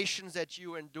tribulations that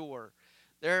you endure.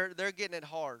 They're getting it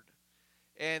hard,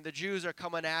 and the Jews are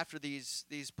coming after these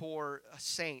poor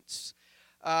saints,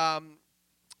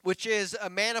 which is a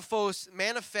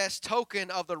manifest token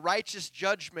of the righteous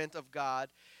judgment of God,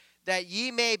 that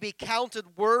ye may be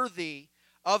counted worthy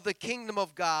of the kingdom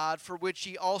of God, for which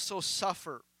ye also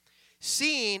suffer,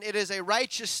 seeing it is a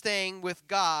righteous thing with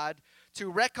God to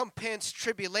recompense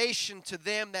tribulation to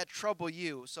them that trouble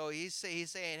you. So he's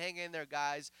saying, hang in there,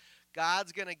 guys.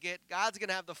 God's gonna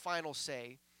have the final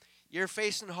say. You're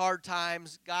facing hard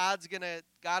times. God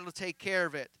will take care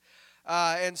of it.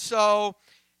 And so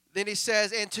then he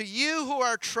says, and to you who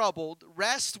are troubled,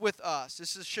 rest with us.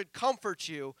 This should comfort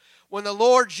you. When the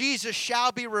Lord Jesus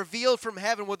shall be revealed from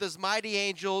heaven with his mighty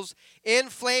angels, in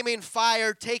flaming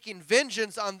fire, taking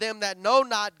vengeance on them that know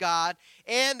not God,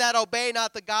 and that obey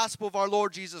not the gospel of our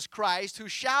Lord Jesus Christ, who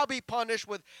shall be punished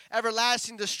with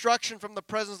everlasting destruction from the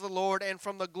presence of the Lord and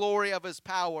from the glory of his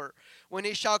power, when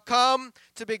he shall come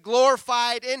to be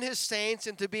glorified in his saints,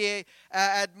 and to be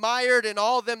admired in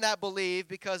all them that believe,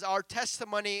 because our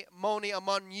testimony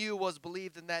among you was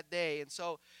believed in that day. And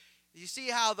so you see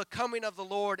how the coming of the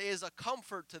Lord is a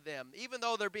comfort to them. Even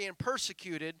though they're being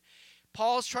persecuted,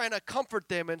 Paul's trying to comfort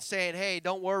them and saying, hey,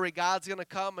 don't worry, God's going to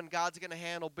come and God's going to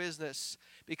handle business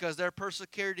because they're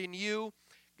persecuting you.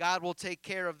 God will take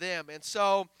care of them. And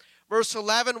so, verse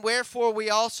 11, wherefore we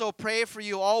also pray for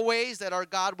you always that our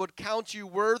God would count you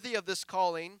worthy of this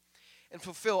calling and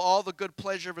fulfill all the good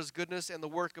pleasure of his goodness and the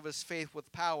work of his faith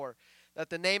with power, that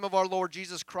the name of our Lord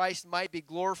Jesus Christ might be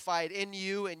glorified in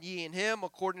you and ye in him,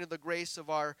 according to the grace of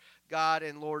our God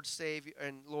and Lord Savior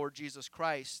and Lord Jesus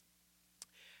Christ.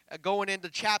 Going into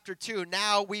chapter 2,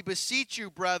 now we beseech you,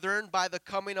 brethren, by the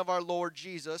coming of our Lord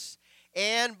Jesus,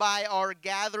 and by our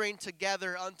gathering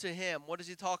together unto him. What is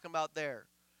he talking about there?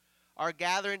 Our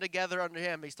gathering together unto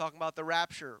him. He's talking about the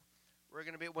rapture. We're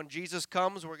going to be, when Jesus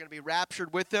comes, we're going to be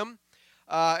raptured with him.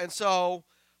 And so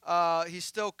he's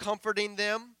still comforting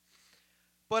them.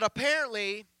 But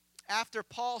apparently, after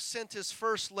Paul sent his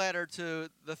first letter to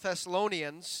the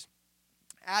Thessalonians,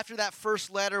 after that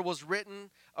first letter was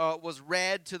written, was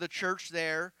read to the church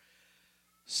there,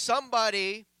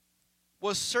 somebody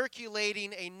was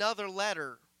circulating another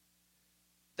letter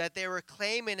that they were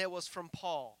claiming it was from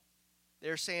Paul.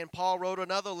 They're saying Paul wrote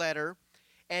another letter,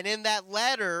 and in that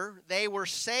letter, they were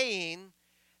saying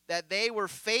that they were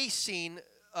facing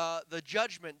the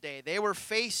judgment day. They were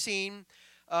facing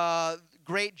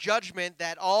great judgment,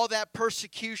 that all that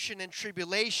persecution and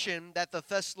tribulation that the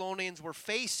Thessalonians were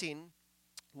facing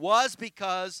was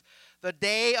because the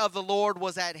day of the Lord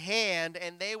was at hand,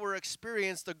 and they were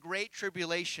experiencing the great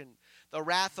tribulation, the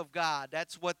wrath of God.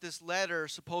 That's what this letter,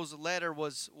 supposed letter,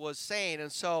 was saying.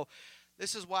 And so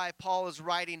this is why Paul is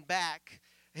writing back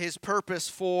his purpose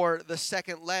for the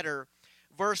second letter.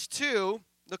 Verse 2,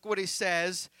 look what he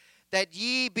says, that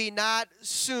ye be not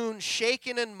soon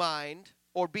shaken in mind,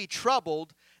 or be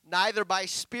troubled, neither by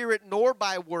spirit nor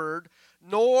by word,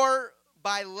 nor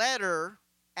by letter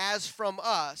as from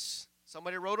us.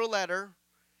 Somebody wrote a letter.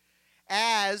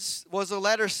 As, was the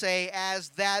letter say, as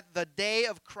that the day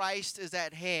of Christ is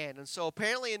at hand. And so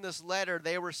apparently in this letter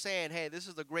they were saying, hey, this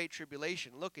is the great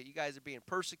tribulation. Look at you guys are being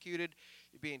persecuted.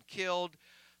 You're being killed.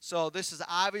 So this is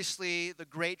obviously the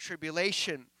great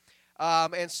tribulation.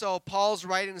 And so Paul's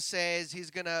writing says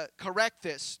he's going to correct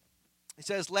this. He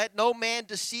says, let no man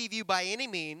deceive you by any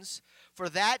means, for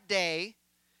that day,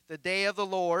 the day of the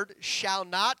Lord, shall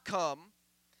not come,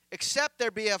 except there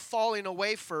be a falling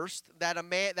away first, that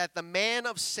the man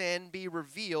of sin be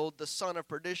revealed, the son of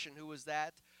perdition. Who is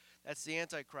that? That's the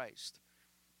Antichrist.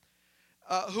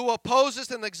 Who opposeth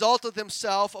and exalteth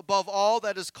himself above all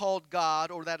that is called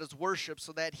God, or that is worshipped,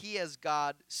 so that he as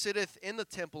God sitteth in the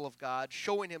temple of God,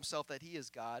 showing himself that he is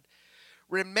God.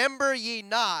 Remember ye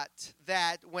not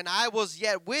that when I was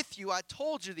yet with you, I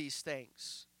told you these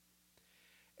things.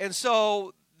 And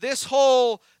so this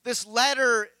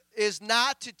letter is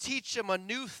not to teach them a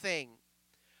new thing,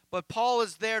 but Paul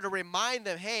is there to remind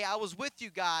them, hey, I was with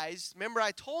you guys. Remember,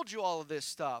 I told you all of this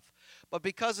stuff. But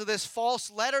because of this false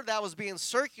letter that was being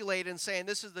circulated and saying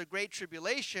this is the great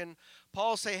tribulation,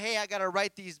 Paul say, hey, I got to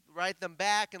write them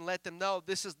back and let them know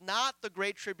this is not the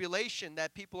great tribulation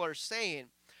that people are saying.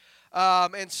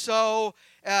 And so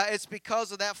it's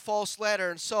because of that false letter.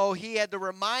 And so he had to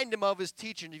remind him of his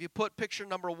teaching. If you put picture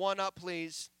number 1 up,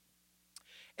 please.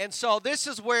 And so this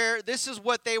is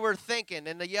what they were thinking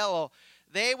in the yellow.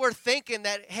 They were thinking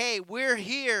that, hey, we're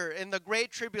here in the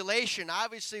great tribulation.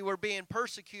 Obviously, we're being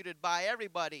persecuted by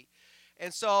everybody.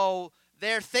 And so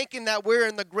they're thinking that we're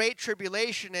in the great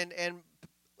tribulation. And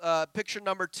picture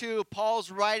number 2, Paul's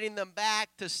writing them back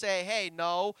to say, hey,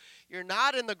 no, you're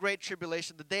not in the great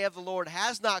tribulation. The day of the Lord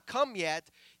has not come yet.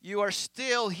 You are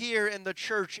still here in the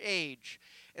church age.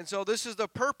 And so this is the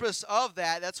purpose of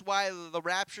that. That's why the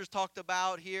rapture is talked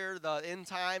about here. The end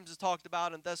times is talked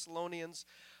about in Thessalonians,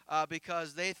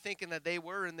 because they're thinking that they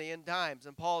were in the end times.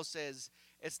 And Paul says,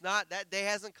 it's not, that day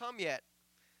hasn't come yet.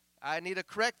 I need to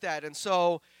correct that. And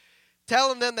so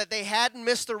telling them that they hadn't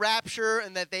missed the rapture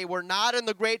and that they were not in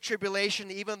the great tribulation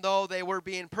even though they were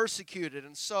being persecuted.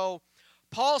 And so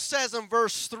Paul says in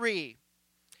verse 3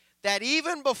 that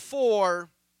even before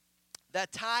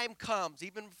that time comes,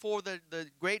 even before the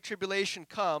great tribulation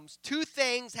comes, 2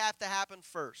 things have to happen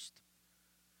first.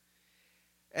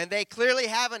 And they clearly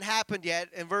haven't happened yet.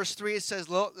 In verse 3 it says,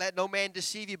 let no man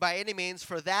deceive you by any means,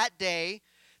 for that day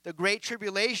the great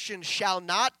tribulation shall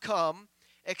not come,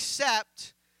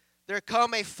 except there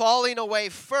come a falling away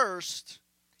first,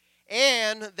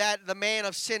 and that the man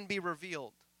of sin be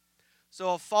revealed.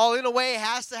 So a falling away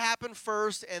has to happen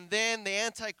first, and then the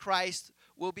Antichrist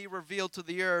will be revealed to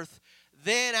the earth.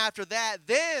 Then after that,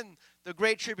 then the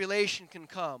great tribulation can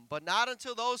come. But not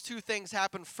until those 2 things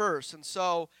happen first. And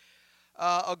so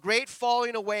a great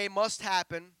falling away must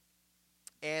happen,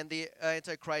 and the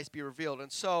Antichrist be revealed.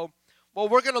 And so what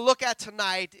we're going to look at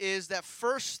tonight is that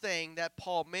first thing that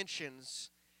Paul mentions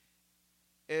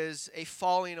is a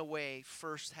falling away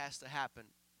first has to happen.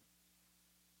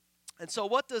 And so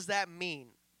what does that mean?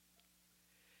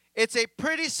 It's a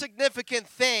pretty significant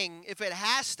thing if it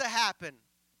has to happen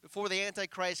before the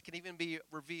Antichrist can even be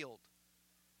revealed.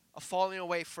 A falling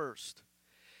away first.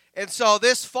 And so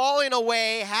this falling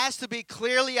away has to be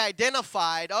clearly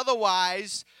identified.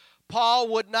 Otherwise, Paul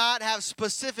would not have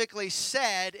specifically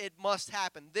said it must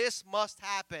happen. This must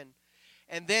happen,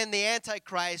 and then the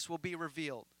Antichrist will be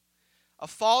revealed. A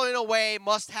falling away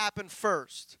must happen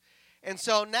first. And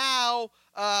so now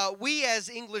we as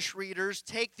English readers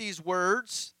take these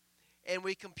words and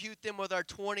we compute them with our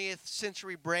 20th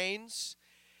century brains.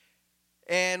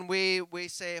 And we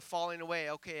say falling away.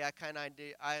 Okay,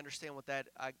 I understand what that,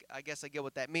 I guess I get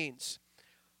what that means.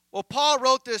 Well, Paul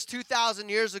wrote this 2,000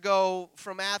 years ago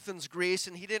from Athens, Greece,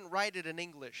 and he didn't write it in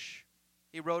English.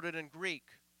 He wrote it in Greek.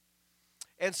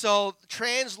 And so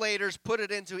translators put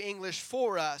it into English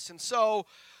for us. And so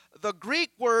the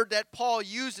Greek word that Paul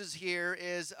uses here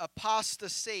is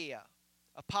apostasia.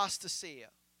 Apostasia.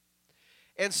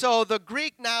 And so the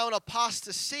Greek noun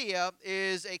apostasia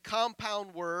is a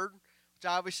compound word, which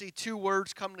obviously two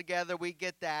words come together, we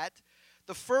get that.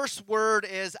 The first word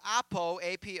is apo,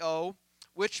 A-P-O,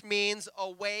 which means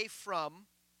away from.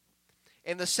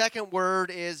 And the second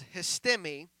word is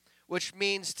histemi, which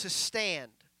means to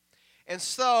stand. And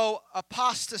so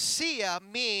apostasia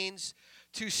means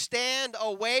to stand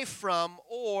away from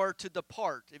or to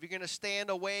depart. If you're going to stand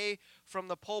away from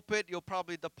the pulpit, you'll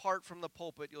probably depart from the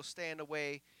pulpit. You'll stand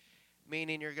away,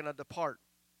 meaning you're going to depart.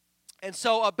 And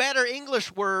so a better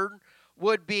English word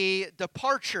would be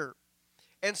departure.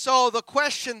 And so the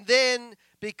question then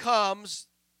becomes,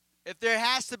 if there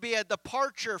has to be a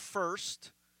departure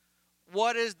first,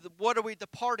 what are we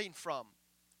departing from?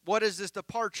 What is this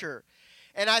departure?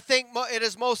 And I think it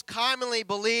is most commonly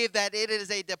believed that it is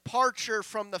a departure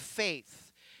from the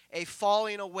faith, a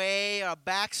falling away, a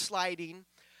backsliding.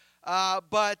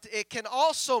 But it can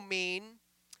also mean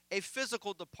a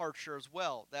physical departure as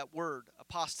well. That word,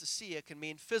 apostasia, can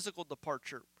mean physical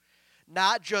departure.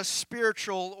 Not just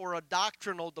spiritual or a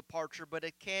doctrinal departure, but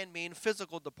it can mean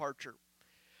physical departure.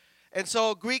 And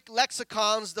so Greek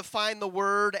lexicons define the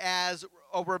word as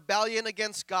a rebellion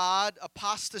against God,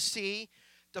 apostasy,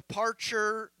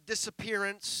 departure,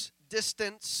 disappearance,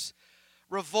 distance,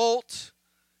 revolt,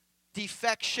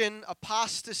 defection,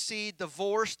 apostasy,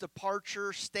 divorce,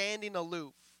 departure, standing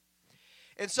aloof.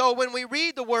 And so when we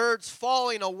read the words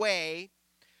falling away,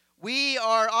 we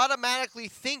are automatically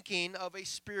thinking of a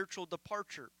spiritual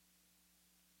departure.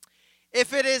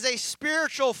 If it is a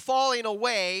spiritual falling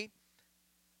away,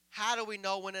 how do we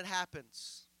know when it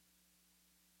happens?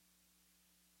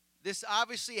 This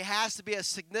obviously has to be a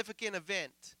significant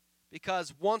event,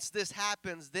 because once this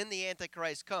happens, then the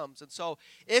Antichrist comes. And so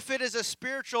if it is a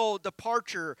spiritual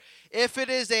departure, if it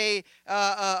is a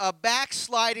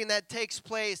backsliding that takes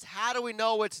place, how do we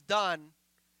know it's done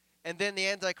and then the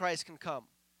Antichrist can come?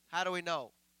 How do we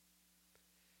know?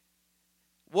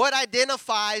 What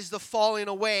identifies the falling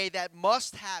away that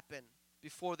must happen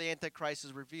before the Antichrist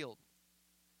is revealed?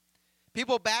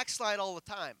 People backslide all the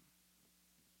time.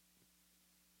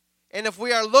 And if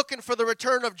we are looking for the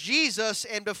return of Jesus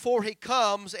and before he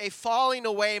comes, a falling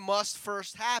away must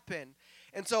first happen.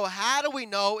 And so how do we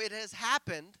know it has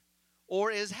happened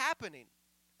or is happening?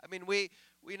 I mean, we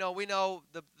know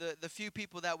the few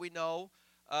people that we know,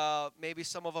 maybe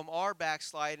some of them are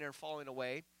backsliding or falling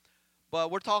away.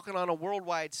 But we're talking on a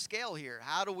worldwide scale here.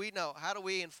 How do we know? How do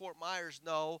we in Fort Myers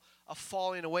know a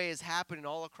falling away is happening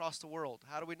all across the world?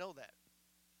 How do we know that?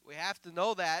 We have to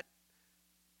know that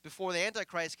before the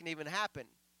Antichrist can even happen,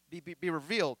 be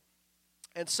revealed.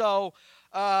 And so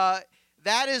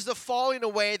that is the falling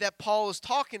away that Paul is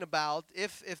talking about,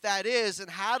 if that is, and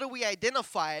how do we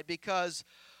identify it? Because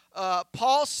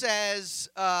Paul says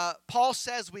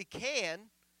we can,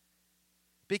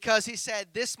 because he said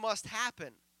this must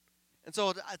happen. And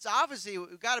so it's obviously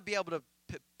we've got to be able to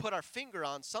put our finger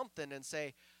on something and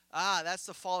say, that's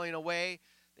the falling away,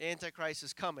 the Antichrist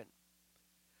is coming.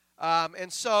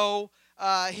 And so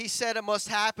he said it must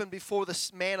happen before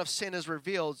the man of sin is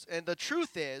revealed. And the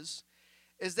truth is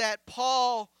that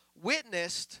Paul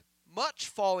witnessed much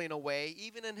falling away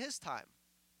even in his time.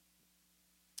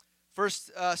 2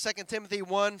 Timothy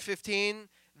 1:15,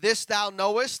 this thou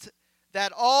knowest,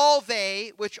 that all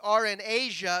they which are in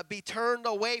Asia be turned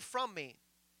away from me.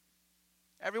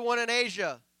 Everyone in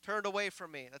Asia turned away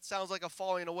from me. That sounds like a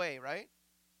falling away, right?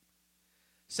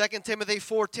 2 Timothy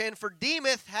 4:10, for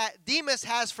Demas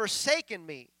has forsaken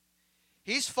me,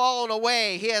 He's fallen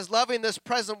away. He has loving this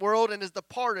present world and is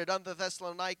departed unto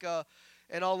Thessalonica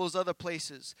and all those other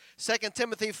places. 2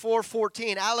 Timothy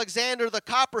 4:14, Alexander the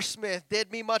coppersmith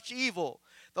did me much evil.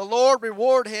 The Lord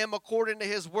reward him according to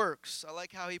his works. I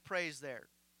like how he prays there.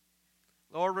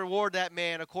 Lord, reward that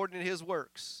man according to his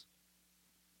works.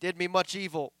 Did me much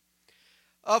evil.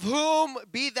 Of whom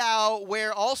be thou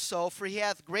aware also, for he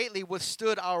hath greatly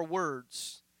withstood our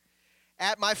words.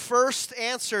 At my first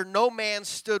answer no man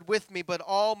stood with me, but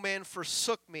all men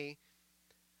forsook me.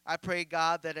 I pray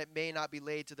God that it may not be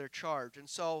laid to their charge. And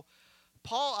so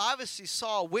Paul obviously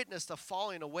saw a witness of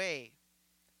falling away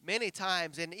many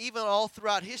times, and even all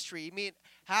throughout history. I mean,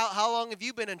 how long have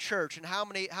you been in church, and how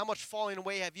much falling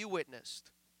away have you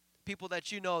witnessed? People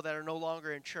that you know that are no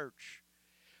longer in church.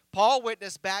 Paul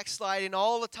witnessed backsliding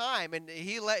all the time, and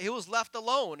he was left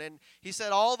alone. And he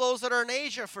said, all those that are in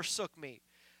Asia forsook me.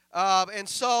 And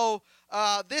so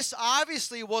this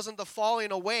obviously wasn't the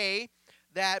falling away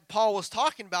that Paul was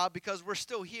talking about, because we're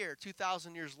still here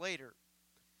 2,000 years later.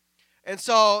 And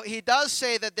so he does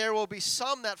say that there will be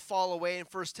some that fall away in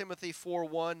 1 Timothy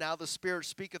 4:1. Now the Spirit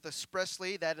speaketh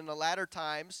expressly that in the latter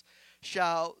times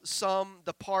shall some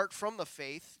depart from the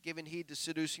faith, giving heed to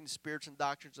seducing spirits and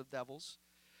doctrines of devils.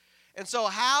 And so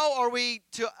how are we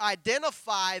to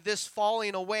identify this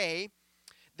falling away,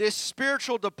 this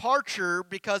spiritual departure?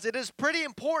 Because it is pretty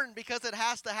important, because it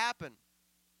has to happen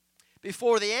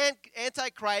before the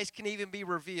Antichrist can even be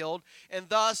revealed, and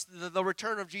thus the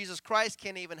return of Jesus Christ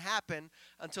can't even happen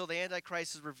until the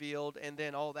Antichrist is revealed, and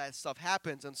then all that stuff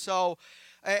happens. And so,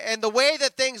 and the way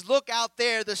that things look out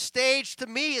there, the stage to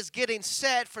me is getting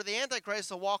set for the Antichrist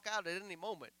to walk out at any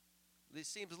moment. It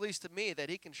seems, at least to me, that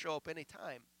he can show up any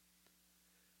time.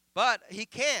 But he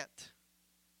can't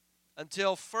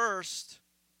until first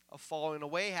a falling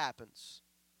away happens.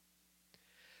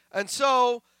 And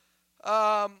so,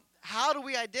 how do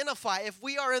we identify, if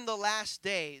we are in the last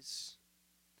days,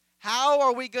 how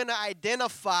are we going to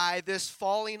identify this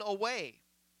falling away?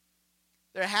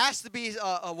 There has to be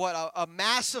a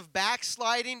massive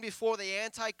backsliding before the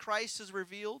Antichrist is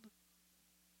revealed.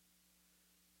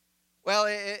 Well,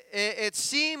 it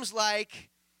seems like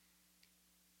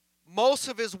most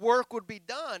of his work would be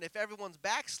done if everyone's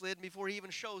backslid before he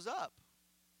even shows up,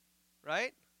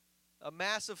 right? A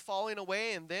massive falling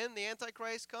away, and then the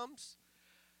Antichrist comes.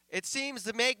 It seems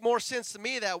to make more sense to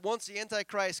me that once the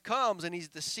Antichrist comes and he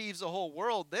deceives the whole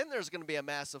world, then there's going to be a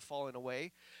massive falling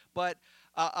away. But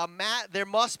there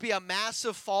must be a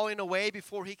massive falling away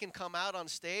before he can come out on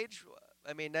stage.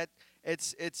 I mean, that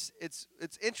it's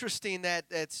interesting that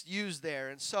it's used there.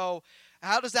 And so,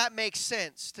 how does that make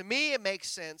sense? To me, it makes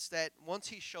sense that once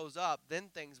he shows up, then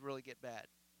things really get bad.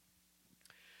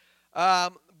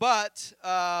 But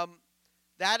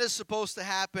that is supposed to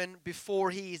happen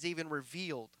before he's even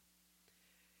revealed.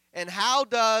 And how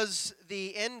does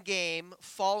the end game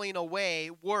falling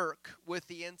away work with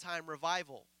the end time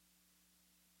revival?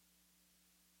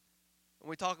 When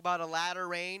we talk about a latter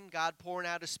rain, God pouring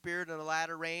out His Spirit in a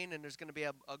latter rain, and there's going to be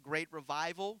a great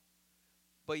revival,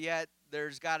 but yet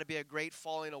there's got to be a great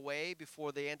falling away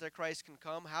before the Antichrist can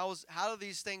come. How do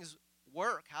these things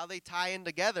work? How they tie in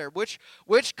together? Which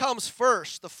comes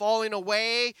first? The falling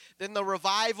away, then the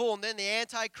revival, and then the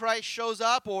Antichrist shows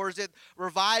up? Or is it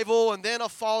revival and then a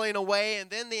falling away and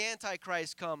then the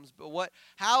Antichrist comes? But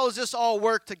how does this all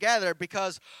work together?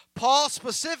 Because Paul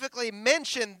specifically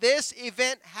mentioned this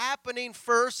event happening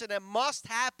first, and it must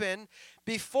happen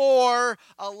before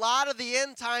a lot of the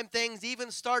end time things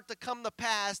even start to come to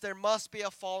pass. There must be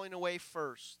a falling away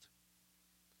first.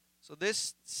 So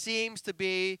this seems to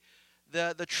be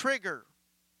the trigger.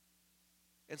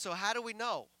 And so how do we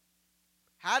know?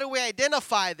 How do we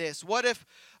identify this? What if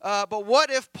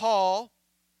Paul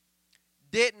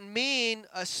didn't mean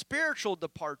a spiritual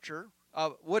departure?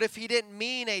 What if he didn't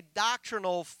mean a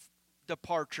doctrinal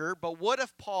departure? But what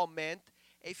if Paul meant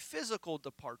a physical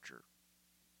departure?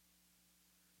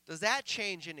 Does that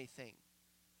change anything?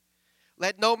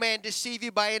 Let no man deceive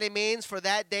you by any means, for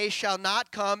that day shall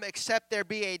not come, except there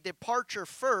be a departure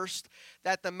first,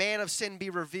 that the man of sin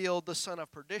be revealed, the son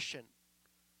of perdition.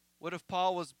 What if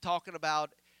Paul was talking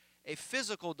about a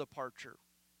physical departure?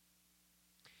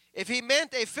 If he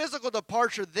meant a physical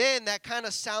departure, then that kind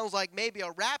of sounds like maybe a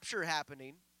rapture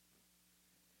happening.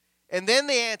 And then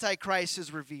the Antichrist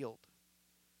is revealed,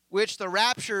 which the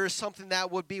rapture is something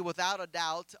that would be without a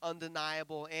doubt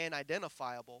undeniable and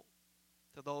identifiable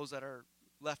to those that are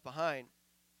left behind.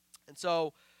 And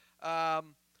so,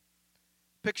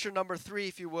 picture number 3,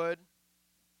 if you would.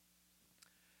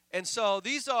 And so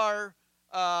these are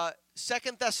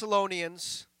 2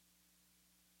 Thessalonians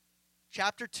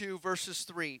chapter 2, verses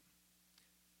 3.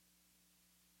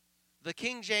 The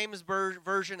King James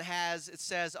Version it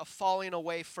says a falling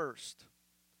away first.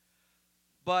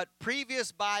 But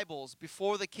previous Bibles,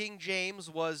 before the King James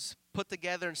was put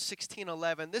together in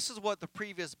 1611, this is what the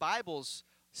previous Bibles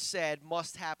said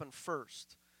must happen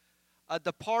first. A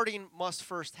departing must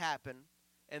first happen,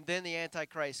 and then the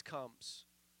Antichrist comes.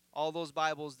 All those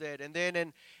Bibles did. And then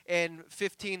in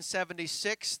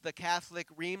 1576, the Catholic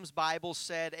Reims Bible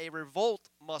said a revolt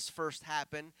must first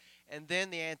happen, and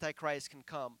then the Antichrist can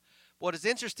come. What is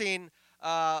interesting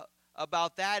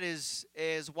about that is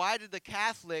why did the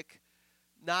Catholic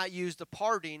not use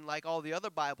departing like all the other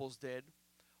Bibles did?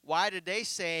 Why did they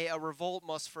say a revolt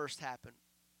must first happen?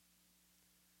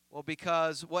 Well,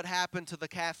 because what happened to the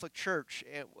Catholic Church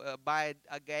by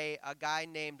a guy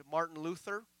named Martin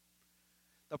Luther,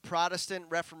 the Protestant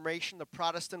Reformation, the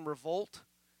Protestant Revolt,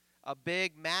 a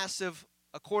big, massive,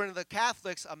 according to the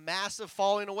Catholics, a massive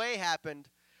falling away happened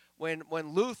when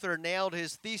Luther nailed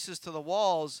his thesis to the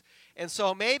walls. And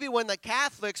so maybe when the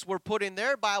Catholics were putting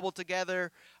their Bible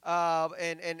together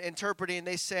and interpreting,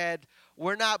 they said,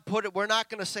 we're not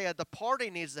going to say a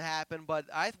departing needs to happen, but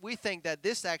we think that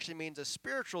this actually means a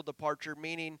spiritual departure,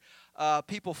 meaning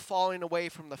people falling away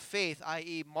from the faith,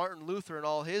 i.e. Martin Luther and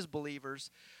all his believers.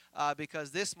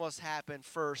 Because this must happen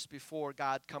first before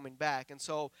God coming back. And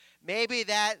so maybe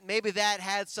that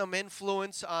had some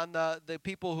influence on the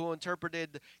people who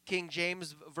interpreted King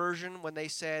James Version when they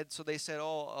said,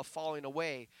 oh, a falling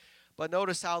away. But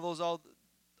notice how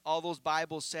all those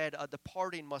Bibles said a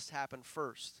departing must happen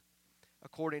first,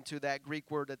 according to that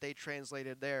Greek word that they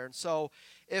translated there. And so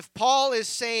if Paul is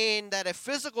saying that a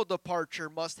physical departure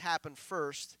must happen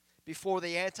first before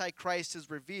the Antichrist is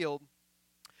revealed,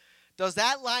 does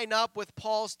that line up with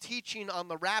Paul's teaching on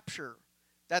the rapture?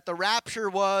 That the rapture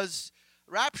was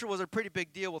a pretty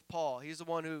big deal with Paul. He's the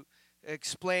one who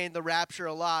explained the rapture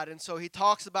a lot. And so he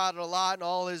talks about it a lot in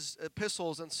all his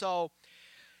epistles. And so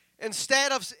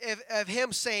instead of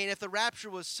him saying if the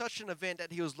rapture was such an event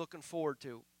that he was looking forward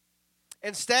to,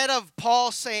 instead of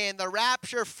Paul saying the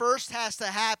rapture first has to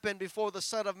happen before the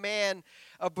Son of Man,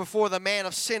 before the man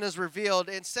of sin is revealed,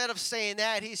 instead of saying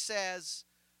that, he says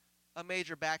a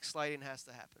major backsliding has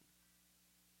to happen.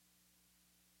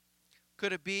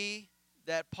 Could it be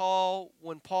that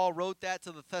when Paul wrote that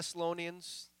to the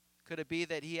Thessalonians, could it be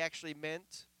that he actually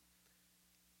meant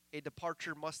a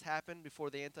departure must happen before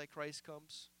the Antichrist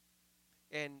comes?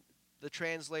 And the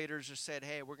translators just said,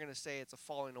 hey, we're going to say it's a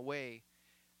falling away,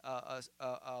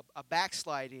 a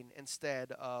backsliding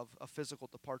instead of a physical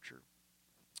departure.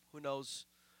 Who knows?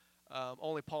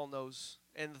 Only Paul knows.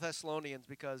 And the Thessalonians,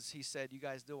 because he said, you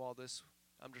guys do all this.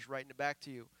 I'm just writing it back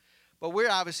to you. But we're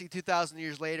obviously 2,000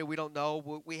 years later. We don't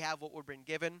know. We have what we've been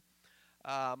given.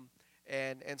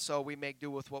 And so we make do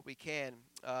with what we can.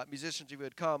 Musicians, if you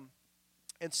would come.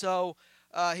 And so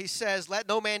he says, let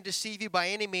no man deceive you by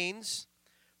any means,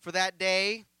 for that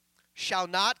day shall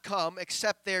not come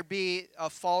except there be a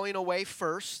falling away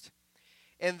first,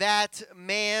 and that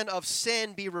man of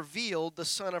sin be revealed, the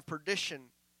son of perdition,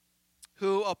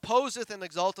 who opposeth and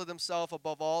exalteth himself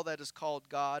above all that is called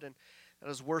God and that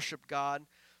is worshipped God,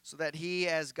 so that he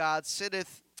as God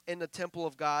sitteth in the temple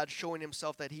of God, showing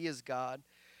himself that he is God.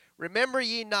 Remember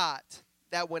ye not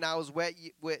that when I was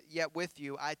yet with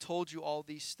you, I told you all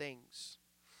these things.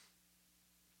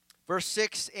 Verse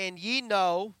 6, and ye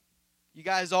know, you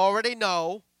guys already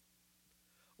know,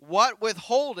 what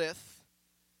withholdeth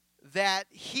that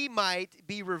he might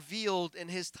be revealed in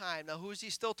his time. Now, who is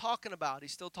he still talking about?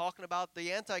 He's still talking about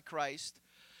the Antichrist.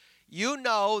 You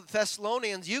know,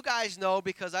 Thessalonians, you guys know,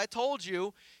 because I told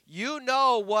you, you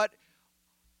know what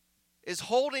is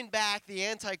holding back the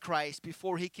Antichrist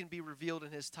before he can be revealed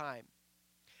in his time.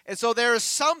 And so there is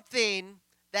something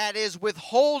that is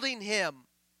withholding him.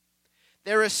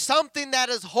 There is something that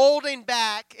is holding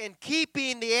back and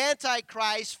keeping the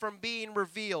Antichrist from being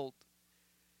revealed.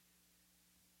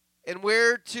 And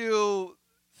we're to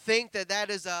think that that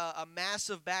is a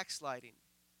massive backsliding,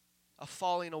 a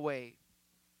falling away.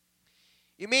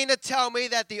 You mean to tell me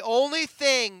that the only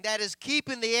thing that is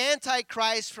keeping the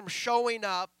Antichrist from showing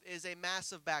up is a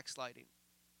massive backsliding?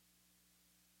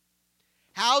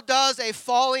 How does a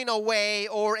falling away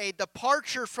or a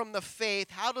departure from the faith,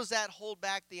 how does that hold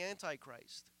back the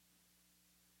Antichrist?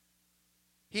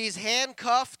 He's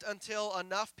handcuffed until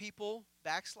enough people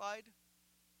backslide.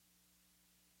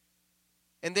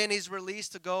 And then he's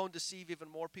released to go and deceive even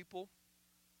more people.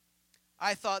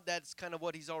 I thought that's kind of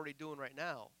what he's already doing right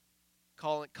now,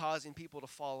 causing people to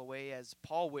fall away, as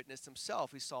Paul witnessed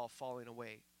himself. He saw falling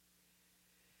away.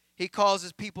 He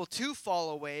causes people to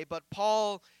fall away, but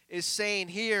Paul is saying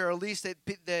here, or at least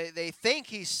they think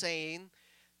he's saying,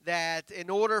 that in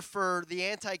order for the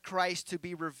Antichrist to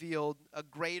be revealed, a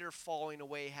greater falling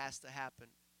away has to happen.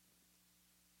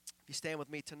 If you stand with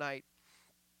me tonight.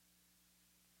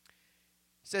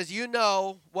 It says, you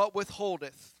know what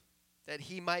withholdeth, that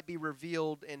he might be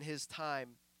revealed in his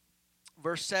time.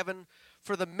 Verse 7,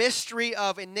 for the mystery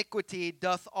of iniquity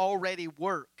doth already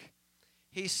work.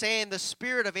 He's saying the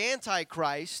spirit of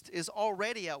Antichrist is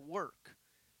already at work.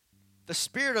 The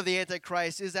spirit of the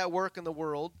Antichrist is at work in the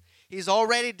world. He's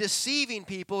already deceiving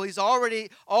people. He's already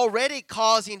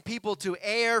causing people to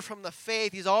err from the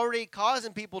faith. He's already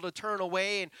causing people to turn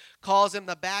away and cause them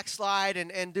to backslide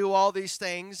and do all these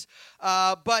things.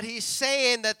 But he's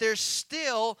saying that there's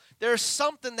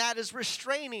something that is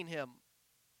restraining him.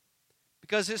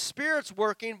 Because his spirit's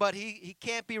working, but he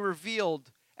can't be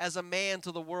revealed as a man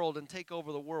to the world and take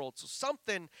over the world. So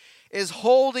something is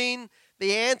holding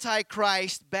the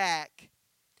Antichrist back.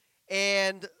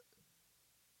 And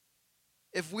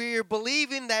if we're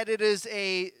believing that it is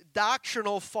a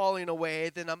doctrinal falling away,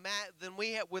 then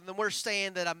we're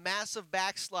saying that a massive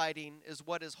backsliding is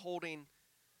what is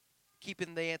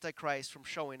keeping the Antichrist from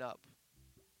showing up.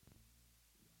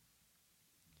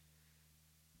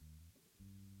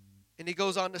 And he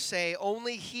goes on to say,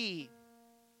 only he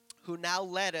who now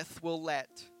letteth will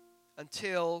let,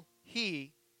 until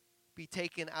he be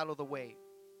taken out of the way.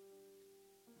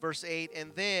 Verse 8,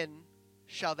 and then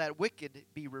shall that wicked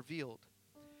be revealed.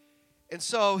 And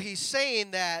so he's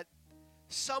saying that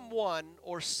someone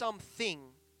or something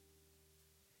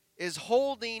is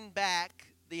holding back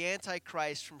the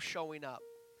Antichrist from showing up.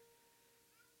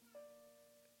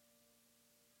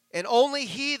 And only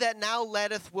he that now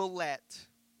letteth will let,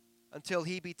 until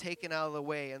he be taken out of the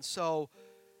way. And so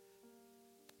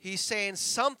he's saying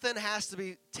something has to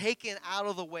be taken out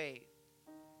of the way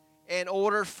in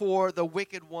order for the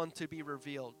wicked one to be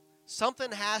revealed.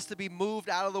 Something has to be moved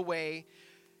out of the way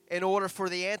in order for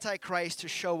the Antichrist to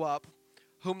show up,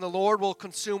 whom the Lord will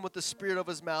consume with the spirit of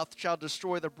his mouth, shall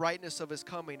destroy the brightness of his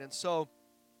coming. And so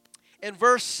in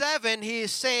verse 7, he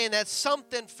is saying that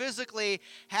something physically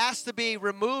has to be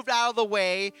removed out of the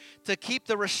way to keep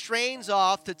the restraints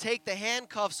off, to take the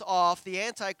handcuffs off the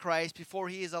Antichrist before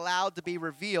he is allowed to be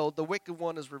revealed. The wicked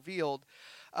one is revealed.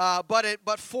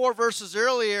 But 4 verses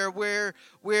earlier,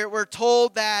 we're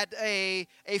told that a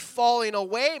falling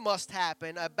away must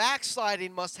happen, a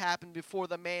backsliding must happen before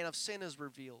the man of sin is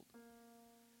revealed.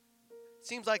 It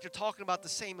seems like they're talking about the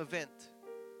same event.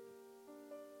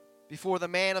 Before the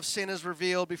man of sin is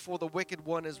revealed, before the wicked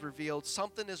one is revealed,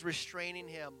 something is restraining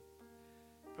him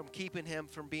from keeping him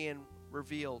from being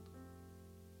revealed.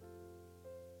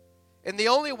 And the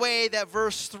only way that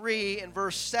verse 3 and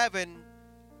verse 7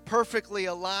 perfectly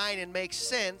align and make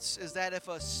sense is that if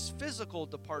a physical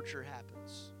departure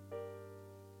happens.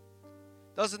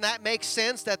 Doesn't that make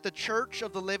sense that the church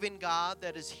of the living God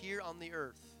that is here on the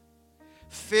earth,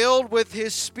 filled with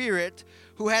his Spirit,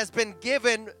 who has been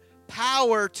given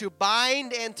power to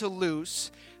bind and to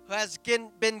loose, who has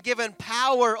been given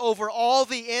power over all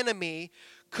the enemy,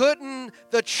 couldn't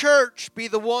the church be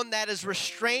the one that is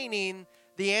restraining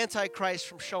the Antichrist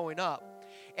from showing up?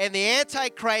 And the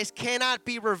Antichrist cannot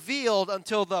be revealed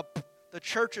until the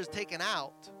church is taken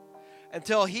out,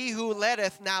 until he who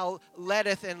letteth now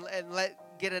letteth and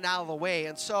get it out of the way.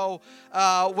 And so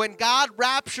when God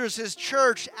raptures his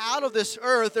church out of this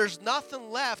earth, there's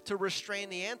nothing left to restrain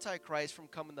the Antichrist from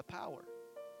coming to power,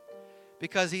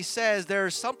 because he says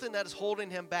there's something that is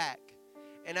holding him back.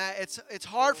 And it's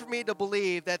hard for me to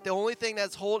believe that the only thing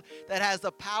that has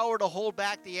the power to hold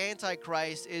back the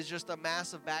Antichrist is just a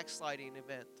massive backsliding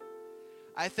event.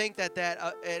 I think that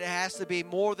it has to be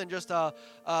more than just a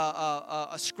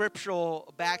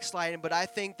scriptural backsliding, but I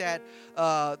think that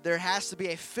there has to be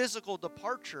a physical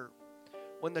departure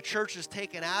when the church is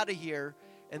taken out of here,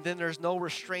 and then there's no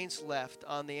restraints left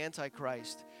on the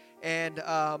Antichrist. And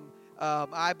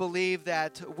I believe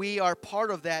that we are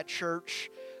part of that church.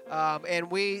 And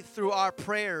we, through our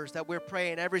prayers that we're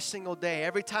praying every single day,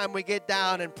 every time we get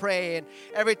down and pray, and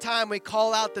every time we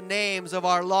call out the names of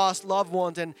our lost loved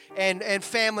ones and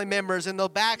family members and the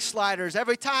backsliders,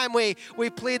 every time we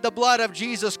plead the blood of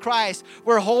Jesus Christ,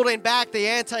 we're holding back the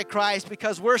Antichrist,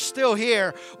 because we're still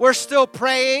here. We're still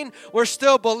praying. We're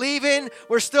still believing.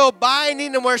 We're still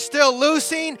binding, and we're still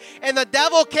loosing. And the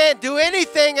devil can't do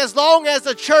anything as long as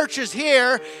the church is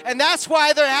here. And that's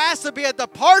why there has to be a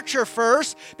departure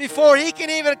first, before he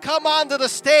can even come onto the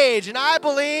stage. And I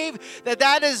believe that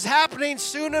that is happening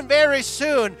soon and very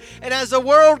soon. And as the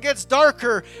world gets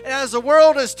darker, and as the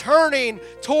world is turning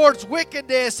towards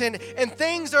wickedness, and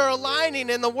things are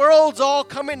aligning, and the world's all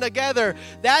coming together,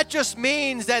 that just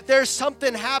means that there's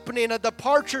something happening, a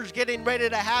departure's getting ready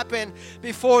to happen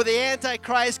before the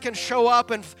Antichrist can show up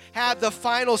and have the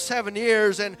final 7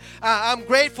 years. And I'm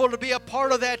grateful to be a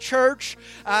part of that church.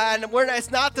 And it's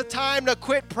not the time to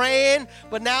quit praying,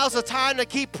 but now's the time to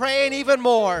keep praying even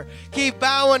more. Keep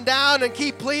bowing down and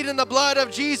keep pleading the blood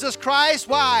of Jesus Christ.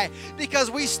 Why?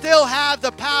 Because we still have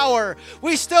the power.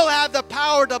 We still have the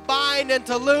power to bind and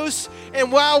to loose.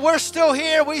 And while we're still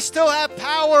here, we still have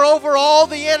power over all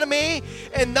the enemy,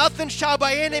 and nothing shall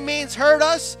by any means hurt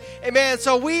us. Amen.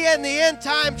 So we in the end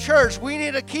time church, we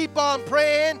need to keep on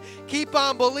praying, keep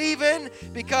on believing,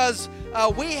 because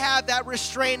we have that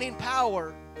restraining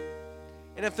power.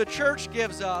 And if the church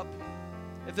gives up,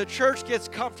 if the church gets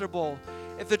comfortable,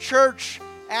 if the church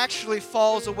actually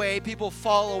falls away, people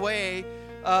fall away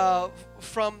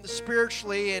from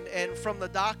spiritually and from the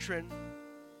doctrine,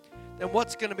 then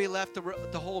what's going to be left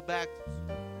to hold back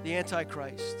the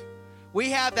Antichrist? We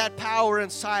have that power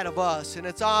inside of us, and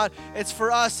it's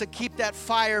for us to keep that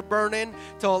fire burning,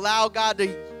 to allow God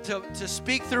to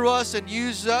speak through us and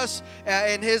use us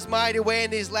in His mighty way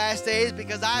in these last days,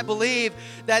 because I believe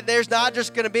that there's not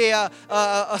just going to be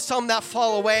some that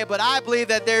fall away, but I believe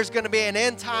that there's going to be an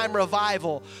end-time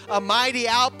revival, a mighty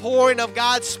outpouring of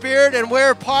God's Spirit, and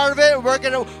we're part of it.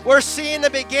 We're seeing the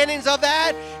beginnings of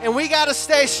that, and we got to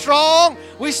stay strong.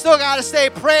 We still got to stay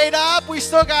prayed up. We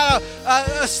still got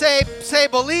to say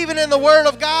believing in the Word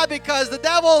of God, because the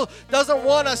devil doesn't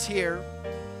want us here.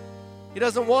 He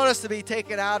doesn't want us to be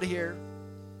taken out of here.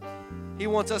 He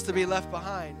wants us to be left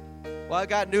behind. Well, I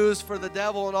got news for the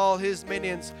devil and all his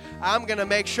minions. I'm going to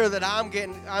make sure that I'm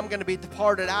going to be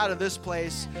departed out of this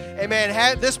place. Amen.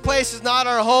 This place is not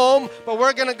our home, but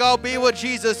we're going to go be with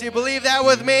Jesus. You believe that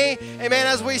with me? Amen.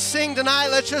 As we sing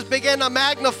tonight, let's just begin to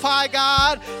magnify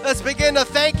God. Let's begin to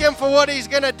thank Him for what He's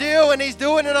going to do and He's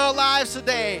doing in our lives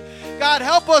today. God,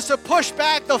 help us to push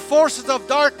back the forces of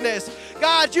darkness.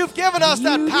 God, you've given us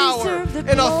that power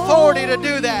and authority to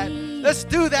do that. Let's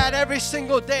do that every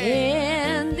single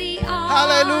day.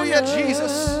 Hallelujah,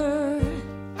 Jesus.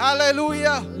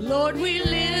 Hallelujah. Lord, we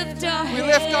lift our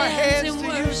hands to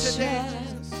you today, Jesus.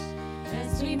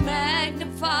 As we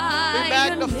magnify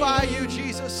you,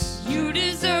 Jesus. You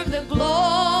deserve the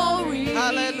glory.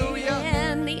 Hallelujah.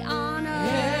 And the honor.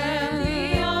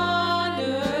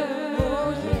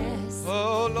 Oh, yes.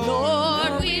 Oh,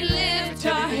 Lord, we lift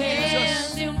our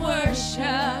hands in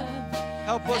worship.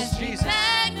 Help us, Jesus.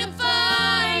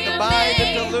 Magnify your bind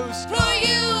and name, to loose, for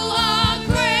you are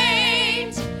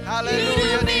great. Hallelujah, You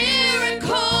do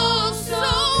miracles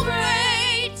so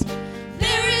great.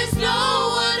 There is no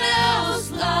one else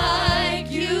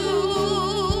like you.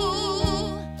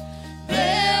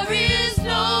 There is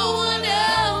no one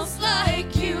else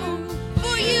like you.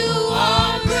 For you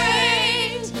are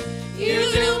great.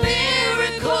 You do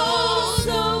miracles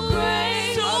so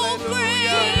great. So great.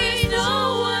 There is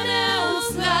no one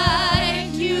else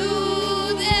like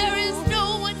you. There is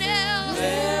no one else.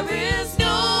 There is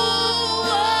no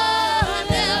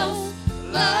one else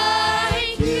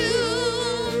like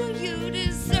you. You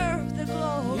deserve the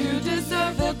glory. You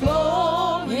deserve the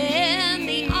glory and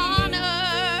the honor.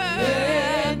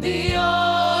 And the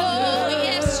honor. Oh,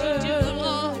 yes, you do,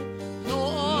 Lord.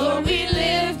 Lord, we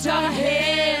lift our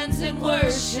hands in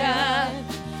worship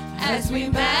as we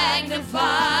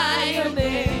magnify your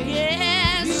name.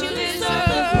 Yes, you deserve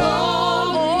the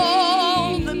glory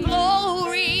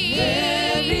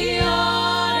and the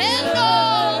honor. And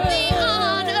all the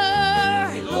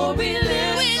honor. Lord, we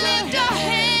lift our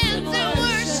hands in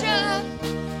worship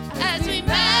as we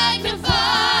magnify.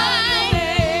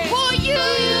 For you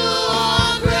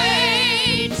are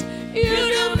great.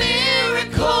 You do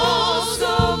miracles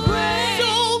so great.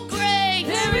 So great.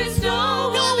 There is no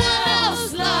one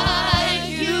else like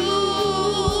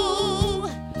you.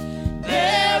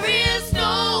 There is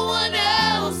no one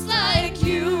else like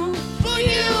you. For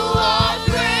you are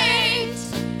great.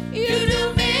 You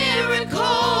do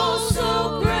miracles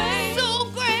so great.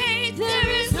 So great. There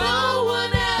is no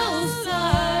one else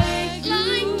like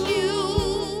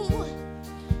you.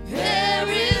 There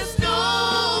is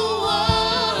no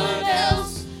one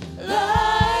else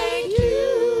like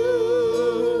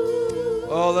you.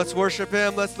 Oh, let's worship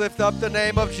Him. Let's lift up the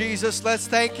name of Jesus. Let's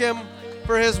thank Him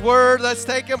for His word. Let's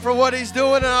thank Him for what He's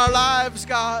doing in our lives,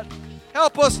 God.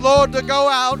 Help us, Lord, to go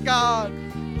out, God.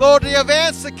 Lord, to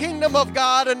advance the kingdom of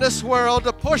God in this world,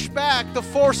 to push back the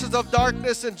forces of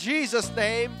darkness in Jesus'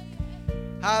 name.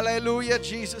 Hallelujah,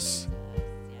 Jesus.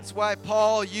 That's why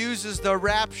Paul uses the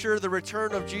rapture, the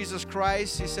return of Jesus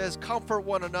Christ. He says, comfort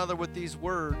one another with these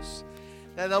words.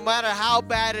 That no matter how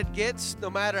bad it gets, no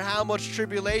matter how much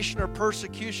tribulation or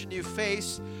persecution you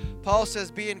face, Paul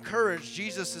says, be encouraged.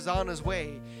 Jesus is on his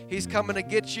way. He's coming to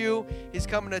get you. He's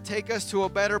coming to take us to a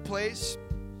better place.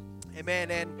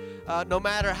 Amen. And no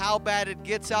matter how bad it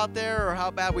gets out there or how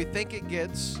bad we think it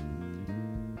gets,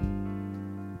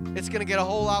 it's going to get a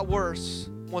whole lot worse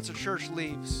once the church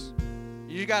leaves.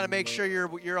 You got to make sure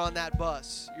you're on that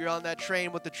bus. You're on that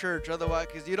train with the church. Otherwise,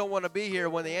 because you don't want to be here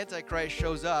when the Antichrist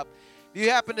shows up. If you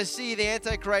happen to see the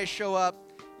Antichrist show up,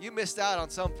 you missed out on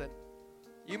something.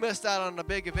 You missed out on a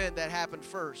big event that happened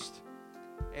first.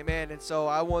 Amen. And so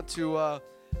I want to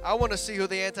see who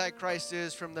the Antichrist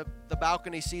is from the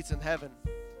balcony seats in heaven.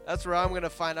 That's where I'm going to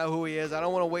find out who he is. I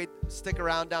don't want to stick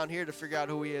around down here to figure out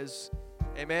who he is.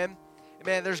 Amen.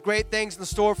 Amen. There's great things in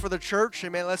store for the church.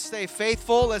 Amen. Let's stay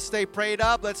faithful. Let's stay prayed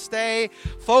up. Let's stay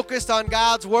focused on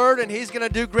God's word, and he's going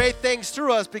to do great things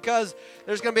through us because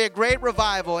there's going to be a great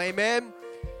revival. Amen.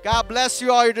 God bless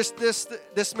you all. You're just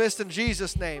dismissed in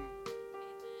Jesus' name.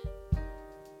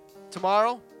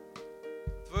 Tomorrow,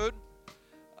 food.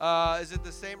 Is it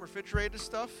the same refrigerated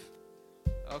stuff?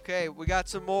 Okay, we got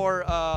some more.